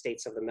density of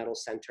states of the metal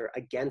center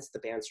against the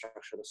band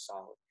structure of the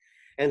solid.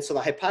 And so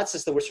the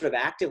hypothesis that we're sort of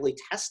actively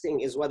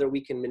testing is whether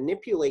we can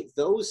manipulate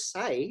those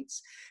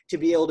sites to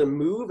be able to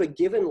move a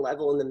given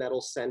level in the metal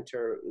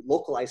center,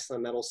 localized to the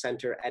metal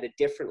center at a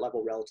different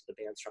level relative to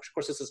the band structure. Of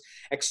course, this is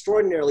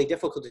extraordinarily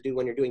difficult to do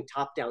when you're doing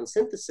top-down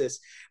synthesis,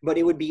 but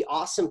it would be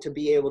awesome to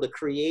be able to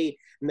create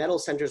metal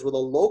centers where the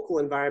local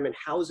environment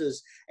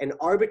houses an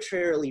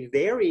arbitrarily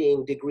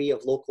varying degree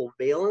of local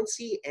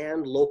valency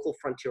and local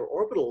frontier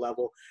orbital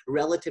level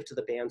relative to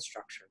the band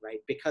structure, right?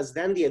 Because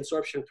then the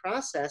adsorption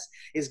process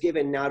is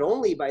given not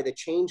only by the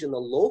change in the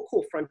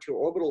local frontier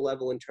orbital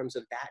level in terms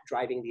of that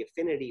driving the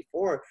affinity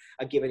for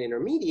a given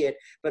intermediate,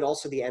 but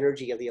also the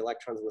energy of the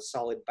electrons in the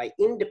solid by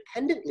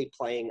independently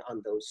playing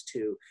on those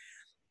two.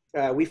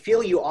 We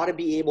feel you ought to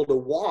be able to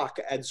walk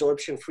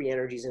adsorption free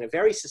energies in a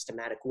very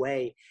systematic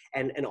way,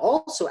 and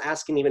also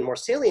ask an even more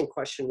salient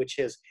question, which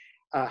is,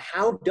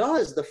 how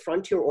does the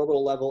frontier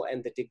orbital level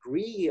and the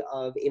degree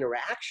of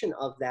interaction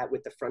of that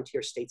with the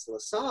frontier states of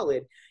the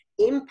solid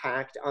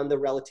impact on the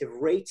relative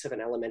rates of an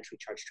elementary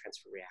charge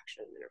transfer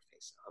reaction in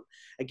interface?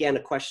 Again,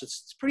 a question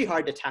that's pretty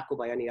hard to tackle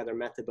by any other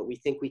method, but we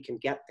think we can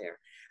get there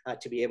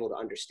to be able to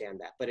understand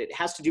that. But it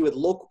has to do with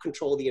local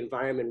control of the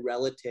environment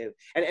relative,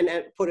 and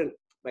I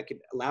could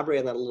elaborate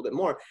on that a little bit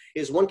more,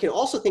 is one can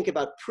also think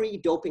about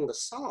pre-doping the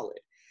solid,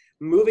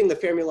 moving the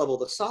Fermi level of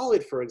the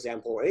solid, for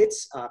example, or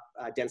its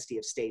density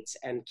of states,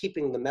 and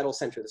keeping the metal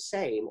center the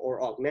same,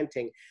 or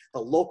augmenting the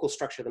local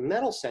structure of the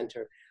metal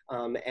center,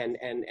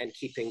 and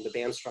keeping the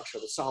band structure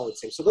of the solid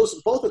same. So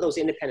both of those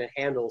independent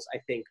handles, I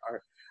think,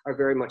 are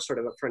very much sort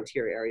of a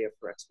frontier area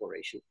for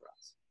exploration for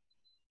us.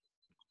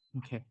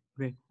 Okay,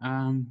 great.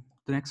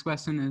 The next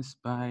question is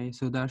by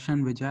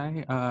Sudarshan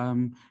Vijay.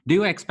 Do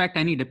you expect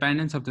any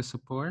dependence of the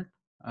support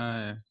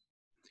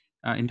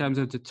in terms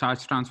of the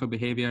charge transfer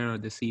behavior or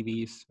the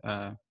CVs?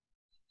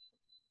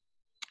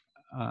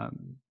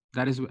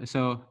 That is,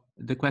 so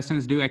the question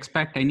is, do you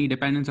expect any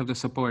dependence of the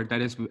support, that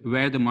is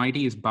where the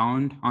moiety is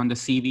bound on the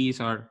CVs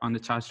or on the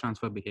charge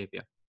transfer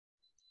behavior?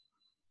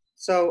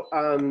 So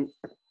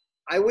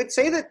I would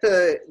say that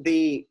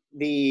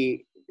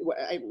maybe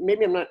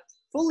I'm not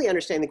fully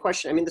understanding the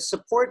question. I mean, the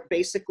support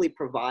basically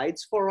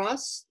provides for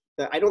us,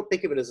 I don't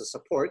think of it as a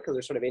support because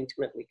they're sort of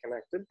intimately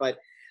connected, but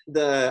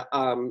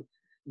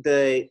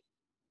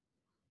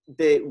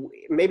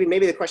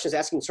maybe the question is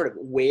asking sort of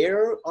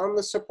where on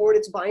the support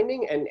it's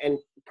binding, and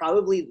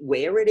probably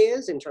where it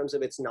is in terms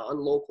of its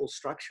non-local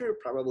structure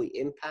probably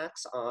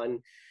impacts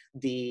on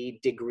the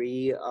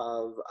degree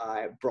of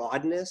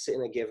broadness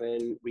in a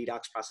given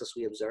redox process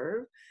we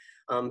observe.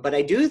 But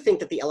I do think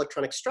that the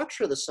electronic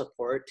structure of the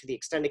support, to the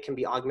extent it can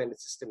be augmented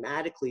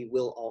systematically,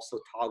 will also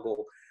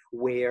toggle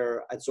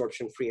where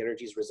adsorption-free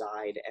energies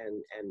reside,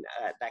 and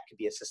that could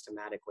be a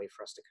systematic way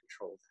for us to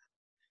control that.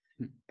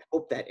 I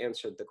hope that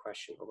answered the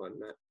question, although I'm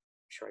not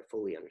sure I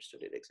fully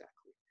understood it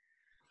exactly.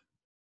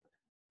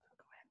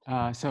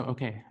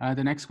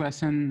 The next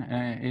question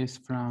is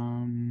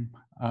from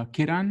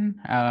Kiran.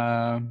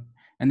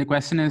 And the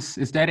question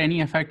is there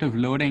any effect of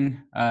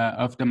loading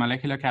of the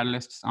molecular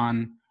catalysts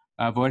on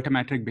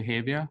voltammetric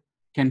behavior?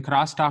 Can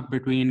crosstalk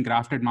between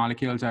grafted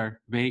molecules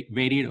or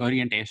varied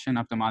orientation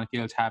of the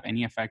molecules have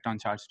any effect on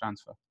charge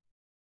transfer?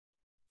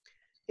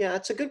 Yeah,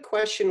 that's a good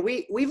question.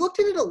 We've looked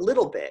at it a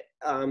little bit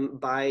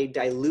by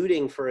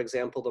diluting, for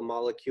example, the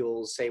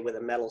molecules, say with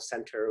a metal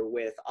center,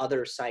 with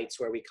other sites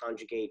where we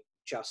conjugate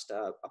just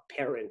a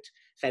parent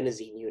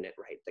phenazine unit,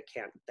 right, that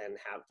can't then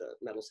have the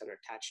metal center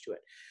attached to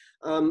it.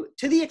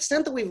 To the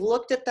extent that we've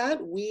looked at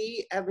that,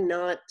 we have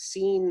not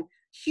seen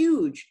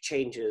huge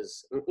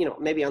changes, you know,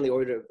 maybe on the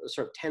order of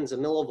sort of tens of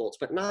millivolts,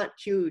 but not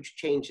huge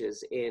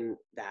changes in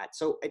that.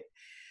 So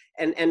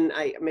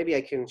maybe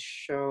I can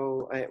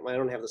show, I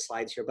don't have the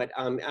slides here, but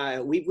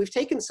we've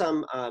taken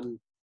some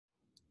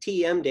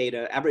TEM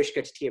data,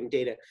 aberration TEM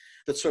data,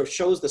 that sort of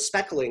shows the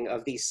speckling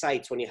of these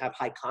sites when you have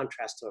high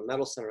contrast to a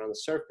metal center on the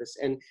surface.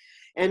 And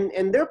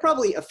And there are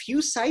probably a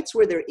few sites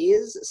where there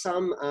is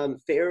some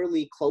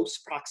fairly close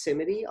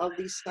proximity of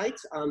these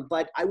sites,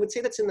 but I would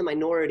say that's in the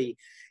minority.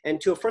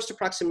 And to a first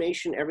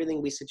approximation,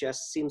 everything we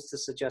suggest seems to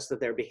suggest that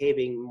they're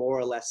behaving more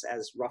or less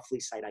as roughly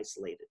site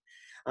isolated.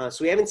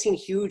 So we haven't seen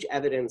huge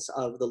evidence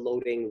of the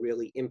loading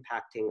really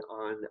impacting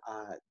on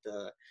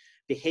the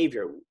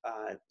behavior.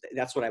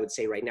 That's what I would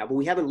say right now, but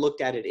we haven't looked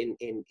at it in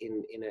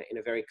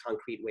a very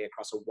concrete way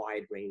across a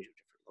wide range of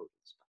different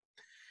loadings.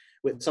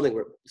 With something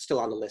we're still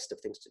on the list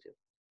of things to do.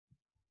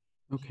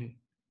 Okay.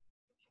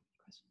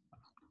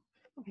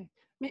 Okay,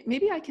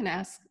 maybe I can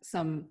ask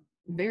some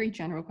very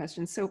general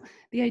questions. So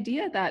the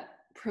idea that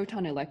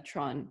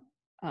proton-electron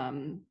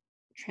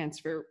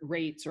transfer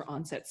rates or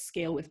onset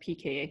scale with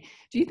pKa,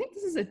 do you think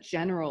this is a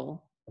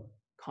general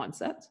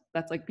concept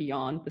that's like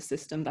beyond the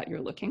system that you're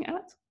looking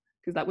at?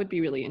 Because that would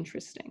be really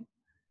interesting.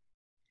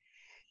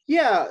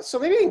 Yeah, so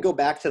maybe I can go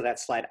back to that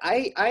slide.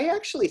 I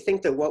actually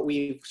think that what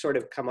we've sort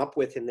of come up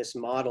with in this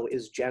model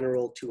is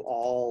general to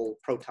all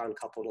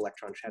proton-coupled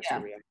electron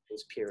transfer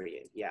reactions,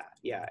 period. Yeah.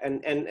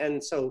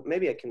 And so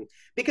maybe I can,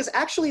 because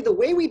actually the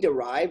way we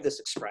derive this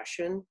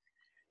expression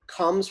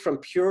comes from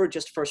pure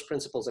just first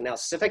principles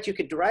analysis. In fact, you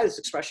could derive this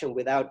expression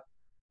without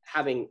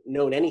having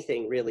known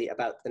anything really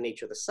about the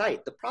nature of the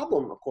site. The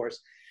problem, of course,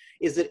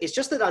 is that it's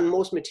just that on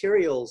most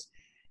materials,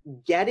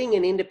 getting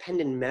an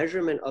independent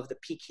measurement of the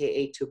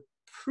pKa to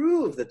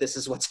prove that this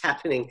is what's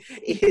happening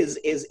is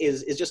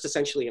just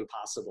essentially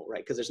impossible,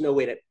 right? Because there's no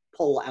way to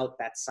pull out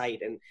that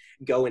site and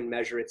go and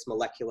measure its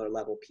molecular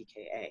level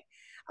pKa.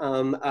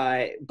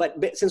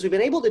 But since we've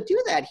been able to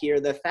do that here,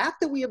 the fact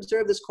that we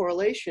observe this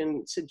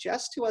correlation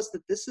suggests to us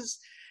that this is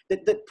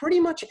that pretty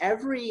much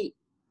every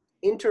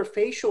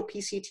interfacial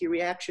PCT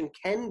reaction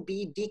can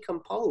be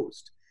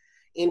decomposed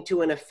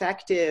into an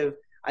effective,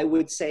 I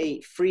would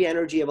say, free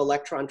energy of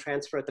electron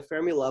transfer at the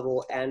Fermi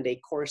level and a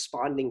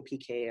corresponding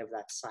pKa of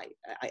that site.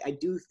 I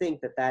do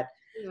think that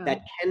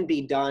that can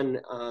be done,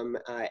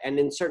 and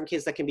in certain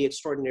cases that can be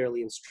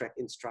extraordinarily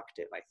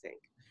instructive, I think.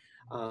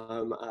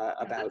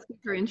 About that's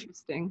super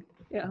interesting.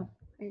 Yeah,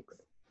 thanks.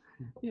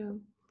 Yeah,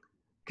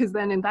 because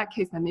then in that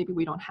case, then maybe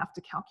we don't have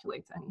to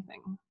calculate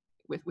anything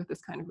with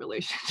this kind of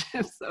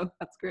relationship. So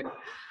that's great.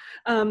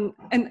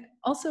 And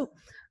also,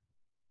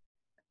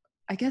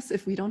 I guess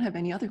if we don't have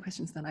any other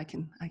questions, then I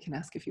can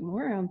ask a few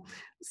more.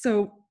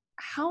 So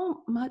how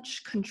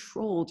much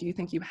control do you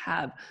think you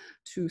have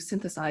to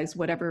synthesize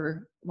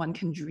whatever one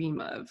can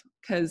dream of?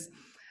 Because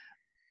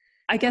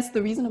I guess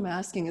the reason I'm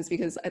asking is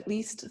because at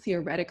least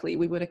theoretically,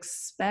 we would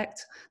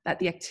expect that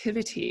the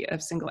activity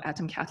of single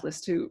atom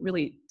catalysts to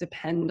really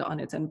depend on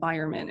its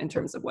environment in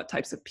terms of what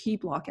types of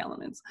p-block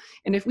elements.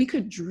 And if we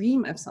could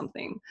dream of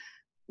something,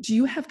 do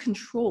you have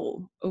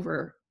control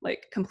over,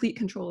 like complete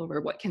control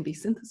over what can be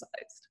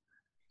synthesized?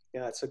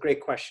 Yeah, it's a great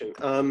question.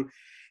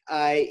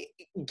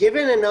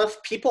 Given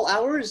enough people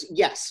hours,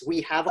 yes,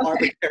 we have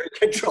arbitrary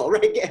control,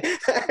 right?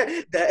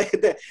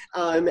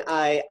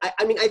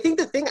 I mean, I think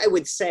the thing I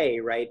would say,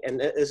 right, and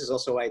this is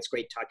also why it's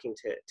great talking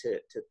to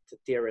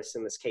theorists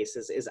in this case,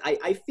 is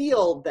I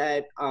feel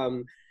that,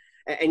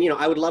 and you know,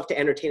 I would love to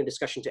entertain a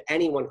discussion to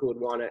anyone who would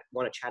want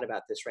to chat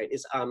about this, right?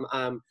 Is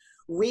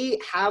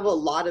we have a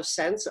lot of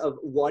sense of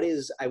what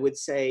is, I would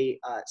say,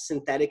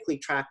 synthetically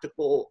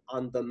tractable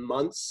on the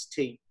months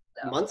to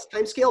months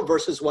time scale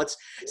versus what's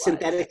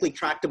synthetically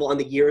tractable on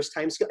the years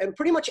time scale, and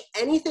pretty much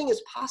anything is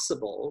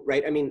possible,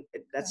 right? I mean,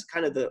 that's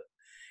kind of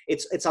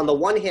it's on the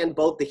one hand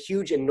both the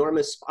huge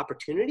enormous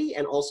opportunity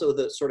and also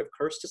the sort of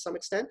curse to some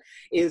extent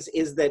is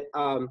that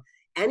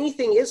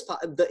anything is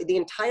the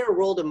entire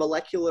world of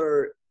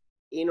molecular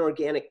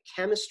inorganic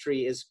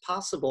chemistry is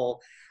possible,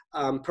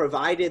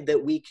 provided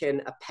that we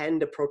can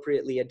append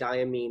appropriately a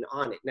diamine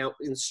on it. Now,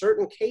 in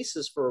certain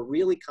cases for a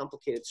really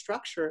complicated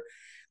structure,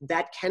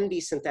 that can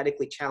be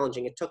synthetically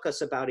challenging. It took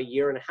us about 1.5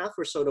 years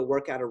or so to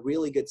work out a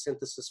really good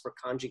synthesis for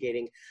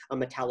conjugating a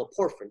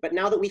metalloporphyrin. But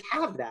now that we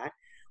have that,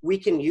 we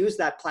can use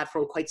that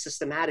platform quite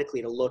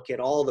systematically to look at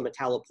all the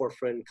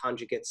metalloporphyrin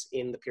conjugates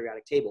in the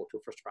periodic table to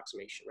a first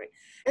approximation, right?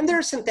 And there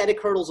are synthetic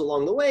hurdles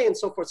along the way and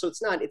so forth. So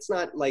it's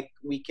not like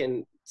we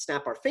can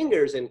snap our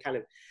fingers and kind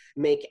of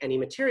make any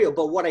material.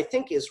 But what I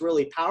think is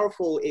really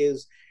powerful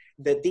is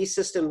that these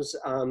systems,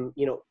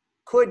 you know,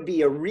 could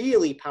be a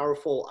really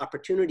powerful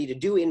opportunity to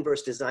do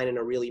inverse design in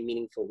a really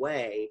meaningful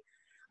way.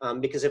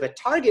 Because if a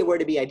target were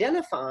to be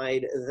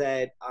identified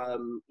that,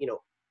 you know,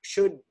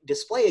 should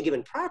display a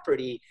given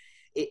property,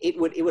 it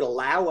would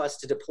allow us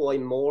to deploy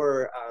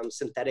more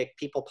synthetic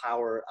people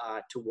power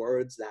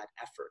towards that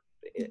effort.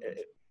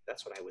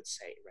 That's what I would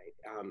say, right?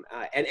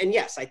 And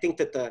yes, I think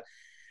that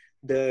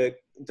the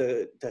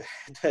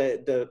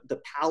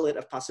palette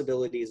of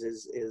possibilities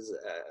is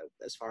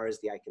as far as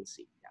the eye can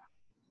see.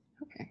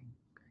 Yeah. Okay.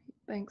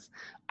 Thanks.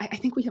 I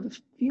think we have a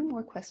few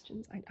more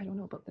questions. I don't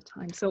know about the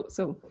time. So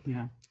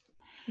yeah.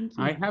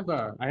 I have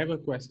a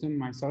question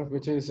myself,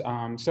 which is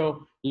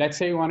so let's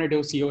say you want to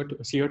do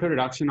CO2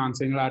 reduction on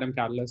single atom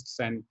catalysts,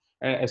 and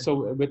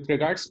so with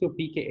regards to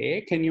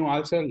pKa, can you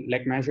also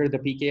like measure the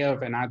pKa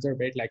of an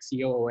adsorbate like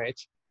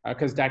COOH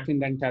because that can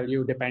then tell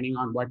you, depending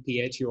on what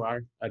pH you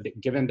are,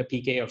 given the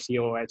pK of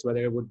COOH,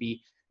 whether it would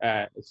be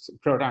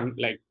proton,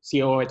 like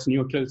COOH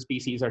neutral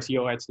species, or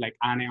COOH like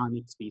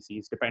anionic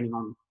species, depending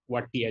on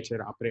what pH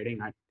you're operating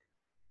at.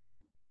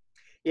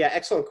 Yeah,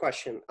 excellent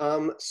question.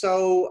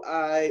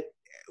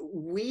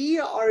 We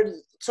are,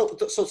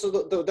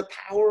 the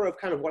power of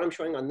kind of what I'm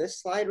showing on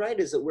this slide, right,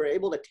 is that we're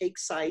able to take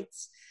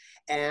sites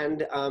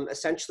and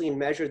essentially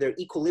measure their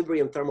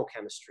equilibrium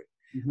thermochemistry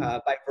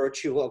by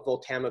virtue of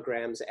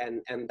voltammograms,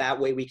 and that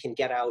way we can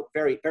get out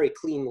very, very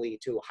cleanly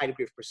to a high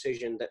degree of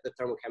precision the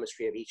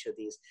thermochemistry of each of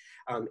these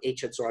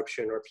H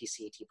adsorption or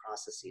PCET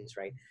processes,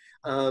 right?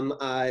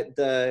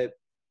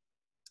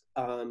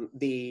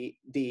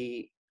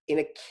 In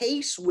a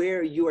case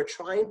where you are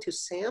trying to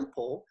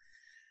sample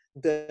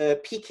the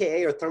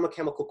pKa or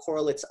thermochemical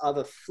correlates of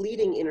a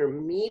fleeting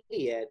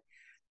intermediate,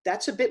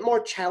 that's a bit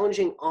more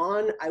challenging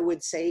on, I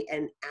would say,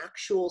 an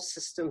actual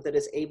system that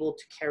is able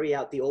to carry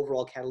out the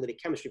overall catalytic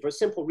chemistry, for a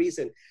simple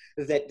reason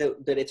that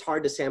it's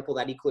hard to sample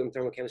that equilibrium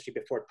thermochemistry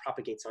before it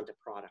propagates onto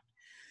product.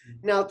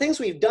 Now, things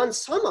we've done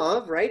some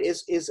of, right,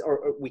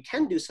 or we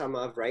can do some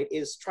of, right,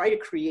 is try to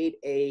create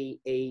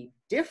a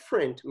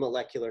different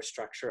molecular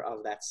structure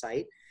of that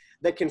site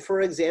that can, for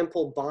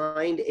example,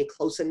 bind a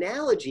close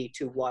analogy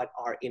to what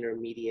our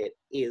intermediate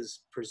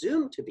is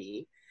presumed to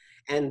be,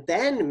 and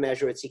then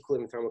measure its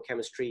equilibrium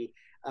thermochemistry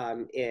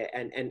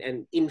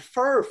and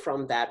infer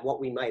from that what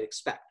we might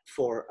expect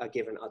for a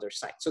given other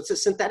site. So it's a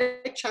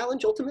synthetic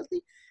challenge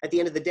ultimately at the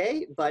end of the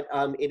day, but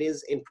it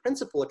is in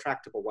principle a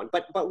tractable one.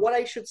 But what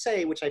I should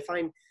say, which I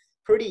find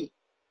pretty,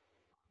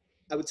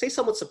 I would say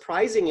somewhat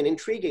surprising and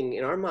intriguing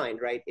in our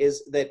mind, right,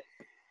 is that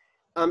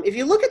if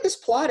you look at this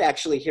plot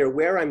actually here,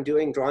 where I'm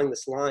drawing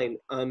this line,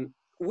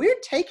 we're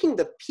taking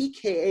the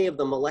pKa of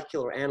the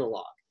molecular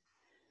analog.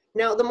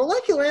 Now, the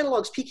molecular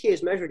analog's pKa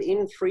is measured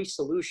in free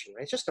solution,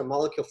 right? It's just a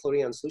molecule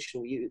floating on solution.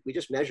 We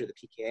just measure the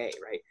pKa,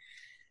 right?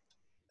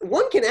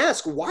 One can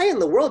ask, why in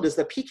the world does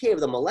the pKa of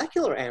the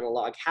molecular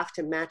analog have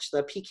to match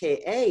the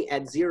pKa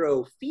at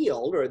zero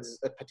field, or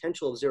a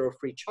potential of zero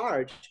free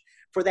charge,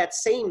 for that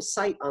same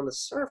site on the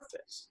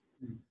surface?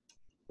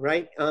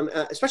 Right?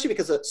 Especially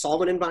because the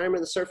solvent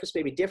environment, the surface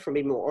may be different,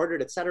 maybe more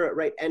ordered, et cetera,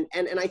 right? And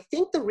I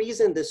think the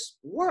reason this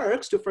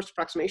works to a first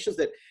approximation is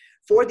that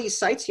for these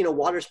sites, you know,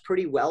 water's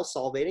pretty well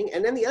solvating.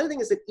 And then the other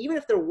thing is that even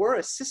if there were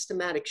a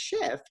systematic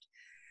shift,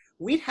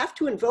 we'd have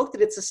to invoke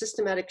that it's a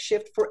systematic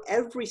shift for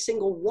every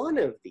single one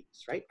of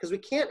these, right? Because we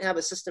can't have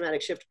a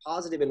systematic shift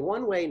positive in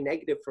one way,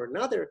 negative for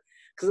another,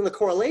 because then the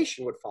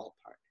correlation would fall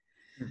apart.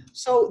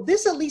 So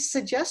this at least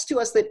suggests to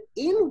us that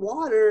in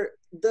water,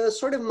 the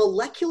sort of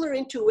molecular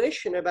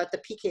intuition about the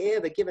pKa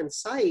of a given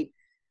site,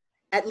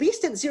 at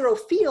least at zero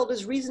field,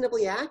 is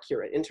reasonably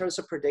accurate in terms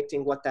of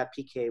predicting what that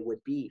pKa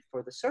would be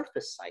for the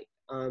surface site,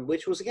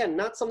 which was, again,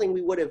 not something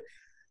we would have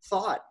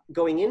thought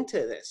going into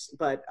this,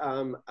 but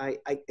I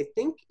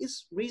think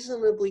is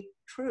reasonably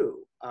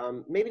true.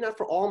 Maybe not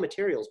for all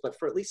materials, but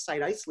for at least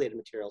site-isolated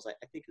materials, I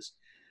think is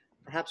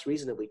perhaps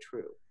reasonably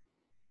true.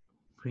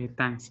 Great,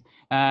 thanks.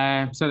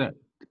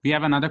 We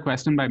have another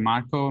question by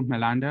Marco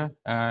Melander.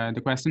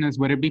 The question is,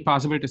 would it be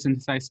possible to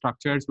synthesize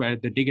structures where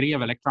the degree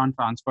of electron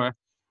transfer,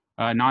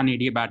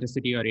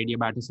 non-adiabaticity or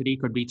adiabaticity,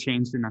 could be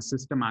changed in a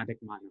systematic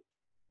manner?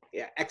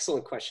 Yeah,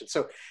 excellent question.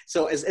 So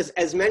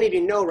as many of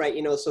you know, right,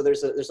 you know, so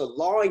there's a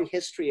long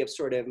history of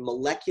sort of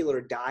molecular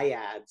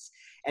dyads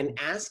and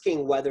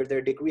asking whether their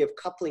degree of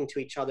coupling to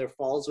each other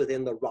falls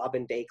within the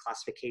Robin-Day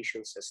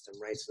classification system,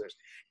 right? So there's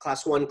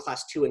class 1,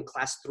 class 2, and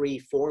class 3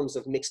 forms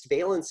of mixed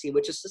valency,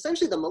 which is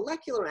essentially the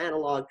molecular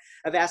analog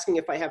of asking,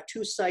 if I have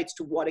two sites,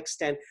 to what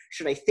extent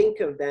should I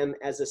think of them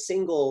as a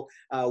single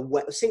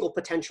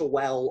potential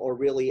well, or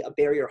really a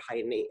barrier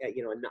height,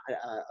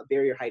 a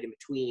barrier height in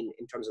between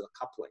in terms of the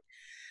coupling.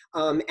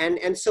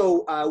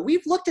 So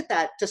we've looked at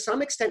that to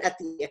some extent at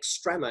the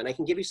extrema, and I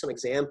can give you some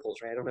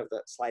examples, right? I don't have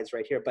the slides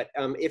right here, but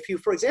if you,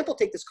 for example,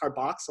 take this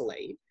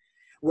carboxylate,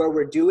 where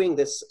we're doing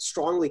this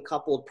strongly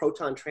coupled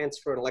proton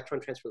transfer and electron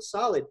transfer of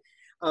solid,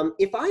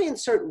 if I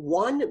insert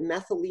one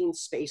methylene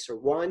spacer,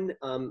 one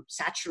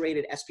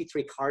saturated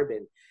sp3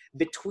 carbon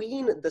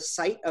between the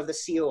site of the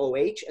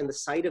COOH and the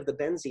site of the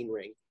benzene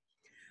ring,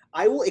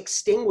 I will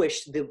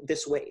extinguish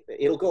this wave.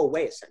 It'll go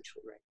away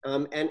essentially, right?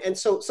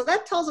 So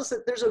that tells us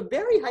that there's a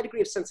very high degree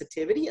of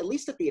sensitivity, at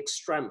least at the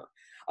extrema,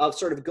 of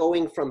sort of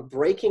going from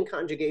breaking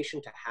conjugation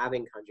to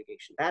having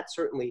conjugation. That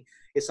certainly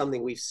is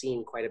something we've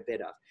seen quite a bit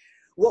of.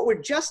 What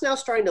we're just now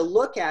starting to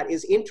look at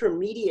is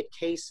intermediate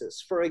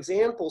cases. For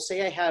example,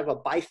 say I have a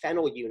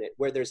biphenyl unit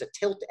where there's a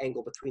tilt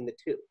angle between the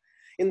two.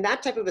 In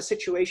that type of a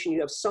situation, you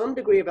have some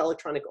degree of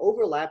electronic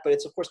overlap, but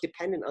it's of course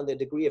dependent on the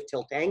degree of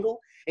tilt angle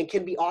and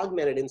can be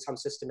augmented in some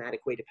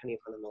systematic way depending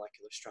upon the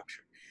molecular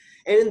structure.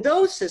 And in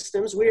those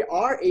systems, we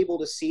are able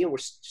to see, and we're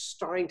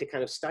starting to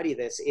kind of study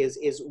this,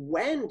 is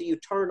when do you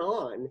turn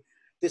on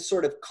this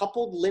sort of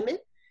coupled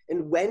limit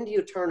And when do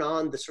you turn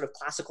on the sort of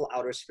classical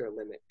outer sphere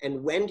limit?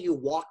 And when do you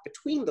walk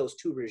between those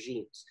two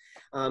regimes?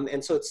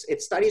 And so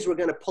it's studies we're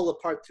going to pull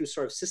apart through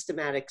sort of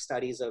systematic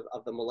studies of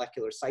the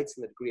molecular sites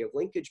and the degree of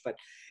linkage, but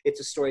it's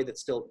a story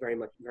that's still very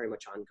much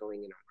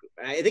ongoing in our group.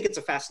 And I think it's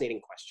a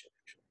fascinating question,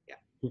 actually.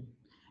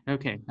 Yeah.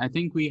 Okay, I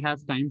think we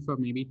have time for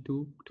maybe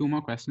two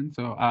more questions.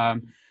 So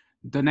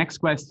the next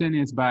question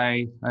is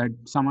by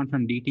someone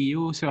from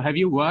DTU. So have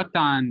you worked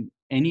on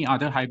any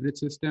other hybrid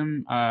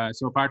system?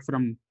 So apart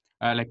from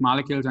like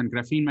molecules and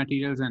graphene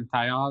materials and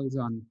thiols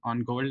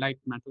on gold-like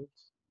metals?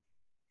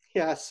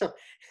 Yeah, so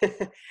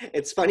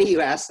it's funny you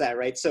asked that,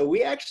 right? So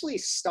we actually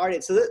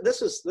started, so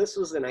this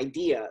was an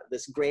idea,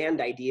 this grand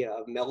idea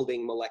of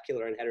melding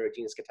molecular and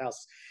heterogeneous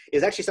catalysis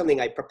is actually something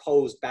I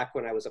proposed back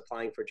when I was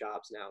applying for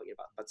jobs now,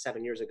 about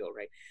 7 years ago,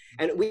 right?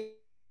 And we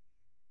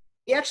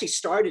actually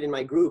started in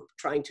my group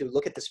trying to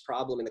look at this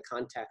problem in the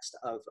context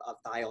of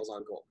thiols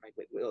on gold, right?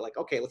 We were like,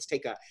 okay, let's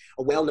take a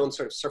well-known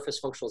sort of surface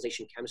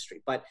functionalization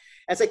chemistry. But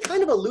as I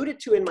kind of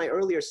alluded to in my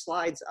earlier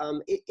slides,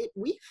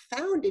 we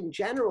found in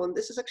general, and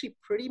this is actually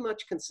pretty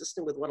much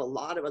consistent with what a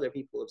lot of other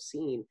people have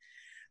seen,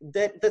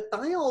 that the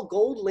thiol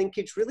gold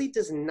linkage really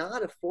does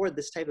not afford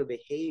this type of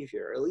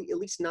behavior, at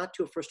least not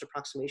to a first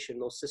approximation in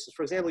most systems.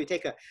 For example, you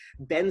take a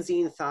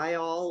benzene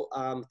thiol,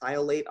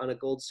 thiolate on a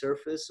gold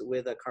surface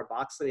with a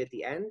carboxylate at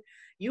the end,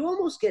 you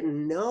almost get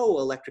no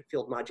electric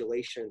field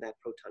modulation in that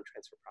proton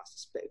transfer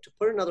process. To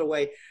put it another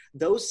way,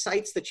 those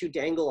sites that you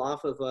dangle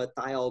off of a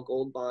thiol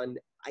gold bond,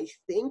 I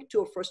think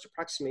to a first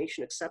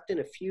approximation, except in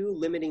a few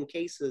limiting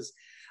cases,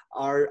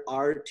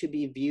 are to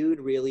be viewed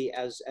really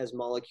as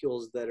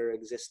molecules that are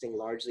existing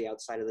largely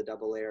outside of the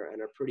double layer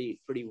and are pretty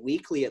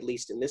weakly, at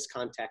least in this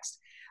context,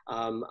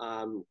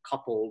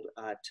 coupled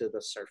to the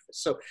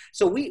surface.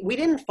 So we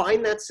didn't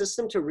find that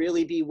system to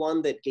really be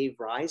one that gave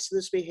rise to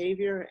this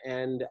behavior.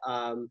 And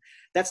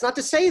that's not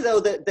to say, though,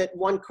 that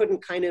one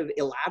couldn't kind of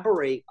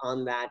elaborate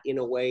on that in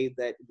a way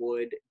that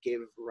would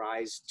give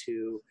rise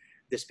to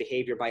this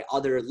behavior by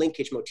other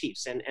linkage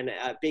motifs. And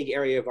a big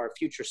area of our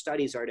future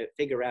studies are to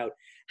figure out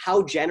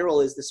how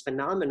general is this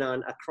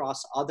phenomenon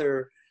across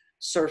other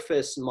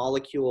surface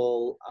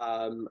molecule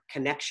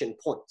connection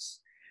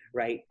points,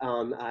 right?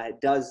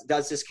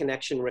 Does this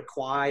connection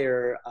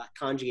require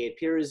conjugate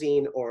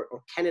pyrazine, or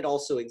can it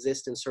also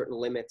exist in certain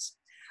limits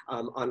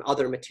on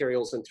other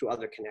materials and through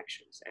other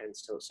connections? And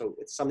so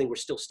it's something we're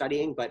still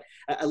studying, but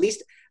at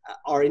least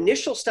our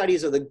initial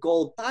studies of the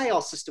gold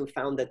thiol system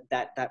found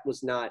that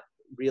was not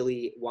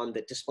really one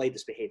that displayed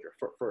this behavior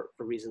for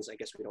reasons I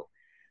guess we don't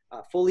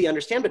fully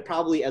understand, but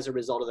probably as a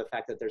result of the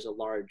fact that there's a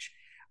large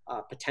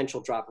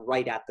potential drop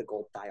right at the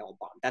gold thiol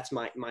bond. That's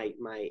my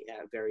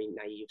very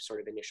naive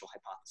sort of initial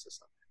hypothesis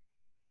on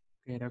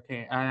that. Great,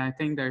 okay. I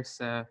think there's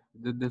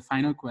the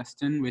final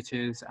question, which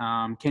is,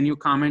 can you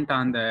comment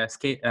on the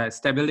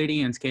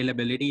stability and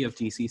scalability of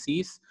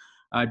GCCs?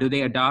 Do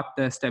they adopt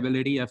the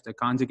stability of the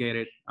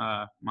conjugated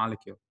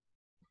molecule?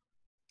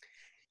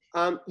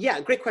 Yeah,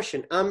 great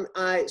question.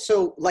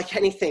 So like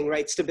anything,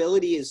 right,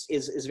 stability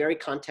is very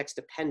context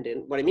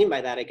dependent. What I mean by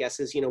that, I guess,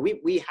 is,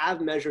 we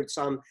have measured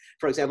some,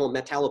 for example,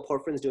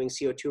 metalloporphyrins doing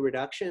CO2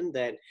 reduction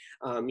that,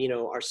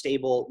 are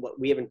stable.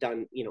 We haven't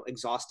done,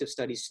 exhaustive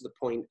studies to the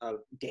point of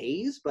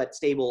days, but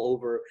stable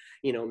over,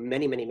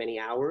 many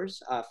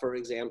hours, for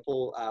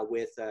example,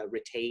 with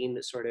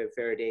retained sort of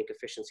Faradaic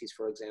efficiencies,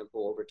 for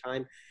example, over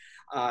time.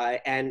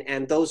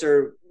 And those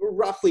are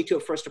roughly to a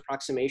first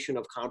approximation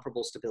of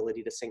comparable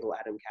stability to single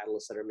atom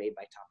catalysts that are made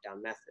by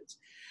top-down methods.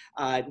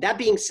 That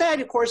being said,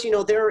 of course,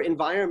 there are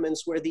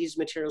environments where these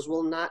materials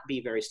will not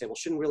be very stable,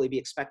 shouldn't really be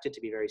expected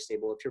to be very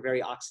stable. If you're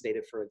very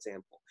oxidative, for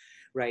example,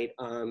 right,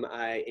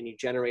 and you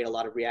generate a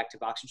lot of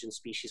reactive oxygen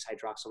species,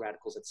 hydroxyl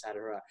radicals, et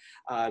cetera,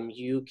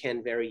 you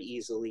can very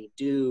easily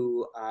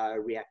do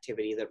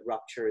reactivity that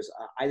ruptures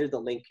either the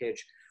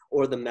linkage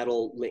or the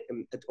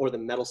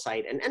metal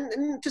site,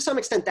 and to some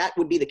extent that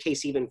would be the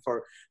case even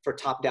for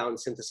top-down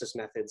synthesis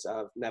methods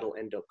of metal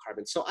and doped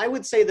carbon. So I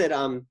would say that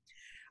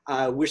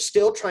we're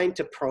still trying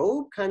to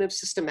probe kind of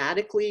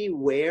systematically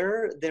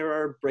where there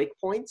are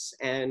breakpoints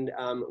and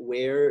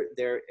where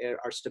there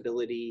are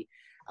stability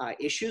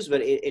issues,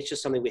 but it's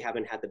just something we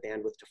haven't had the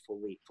bandwidth to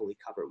fully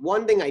cover.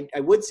 One thing I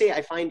would say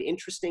I find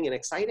interesting and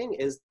exciting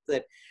is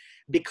that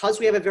because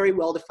we have a very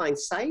well-defined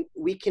site,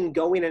 we can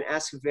go in and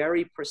ask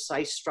very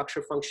precise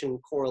structure function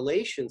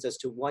correlations as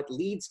to what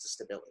leads to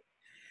stability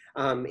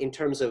in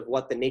terms of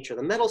what the nature of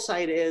the metal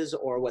site is,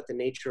 or what the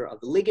nature of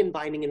the ligand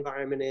binding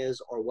environment is,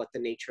 or what the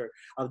nature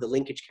of the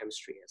linkage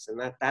chemistry is. And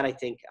that I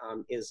think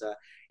is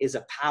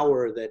a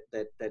power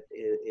that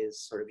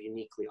is sort of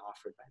uniquely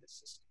offered by the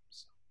system.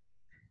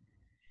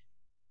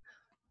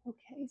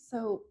 Okay,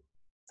 so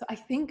I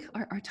think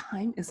our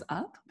time is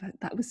up, but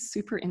that was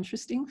super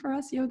interesting for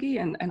us, Yogi,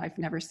 and I've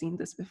never seen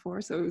this before,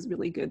 so it was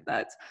really good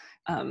that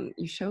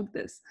you showed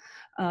this.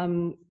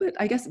 But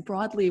I guess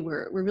broadly,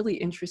 we're really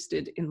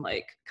interested in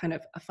like kind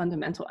of a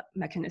fundamental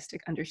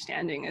mechanistic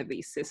understanding of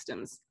these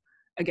systems,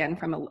 again,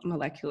 from a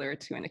molecular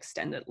to an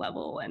extended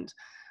level. And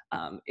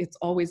it's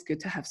always good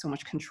to have so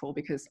much control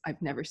because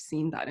I've never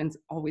seen that. And it's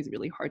always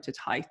really hard to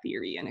tie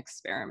theory and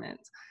experiment.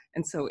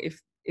 And so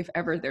if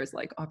ever there's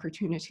like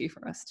opportunity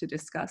for us to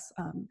discuss,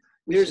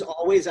 there's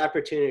always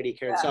opportunity,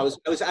 Karen. Yeah.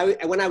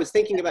 So when I was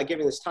thinking about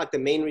giving this talk, the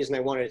main reason I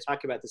wanted to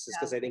talk about this is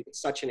because I think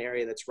it's such an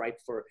area that's ripe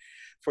for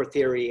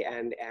theory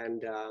and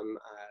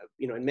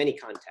you know, in many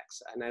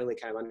contexts, not only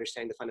kind of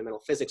understanding the fundamental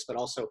physics, but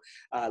also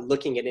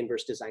looking at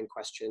inverse design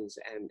questions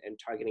and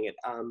targeting it.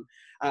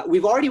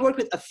 We've already worked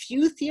with a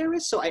few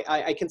theorists, so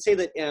I can say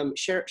that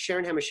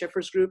Sharon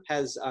Hammer-Schiffer's group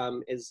is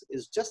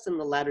just in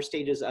the latter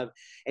stages of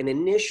an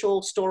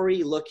initial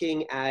story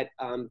looking at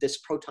this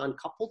proton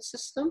coupled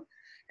system.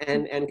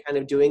 And kind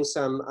of doing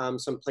some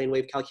plane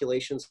wave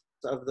calculations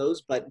of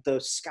those, but the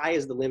sky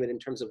is the limit in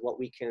terms of what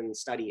we can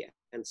study.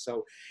 And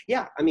so,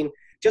 yeah, I mean,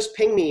 just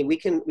ping me. We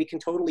can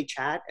totally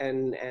chat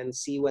and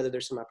see whether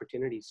there's some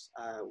opportunities.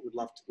 We'd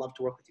love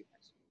to work with you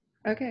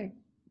guys. Okay,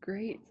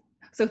 great.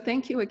 So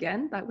thank you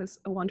again. That was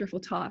a wonderful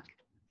talk.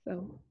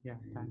 So yeah,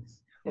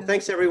 thanks. Well,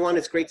 thanks everyone.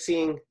 It's great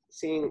seeing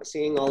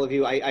all of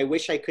you. I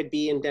wish I could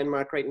be in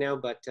Denmark right now,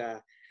 but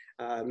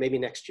maybe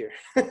next year.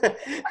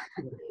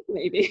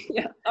 maybe,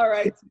 yeah. All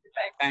right.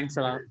 Thanks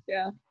a lot.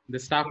 Yeah. The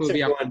talk will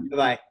be up.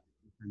 Bye-bye.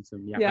 So,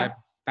 yeah.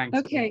 Thanks.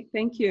 Okay,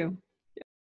 thank you.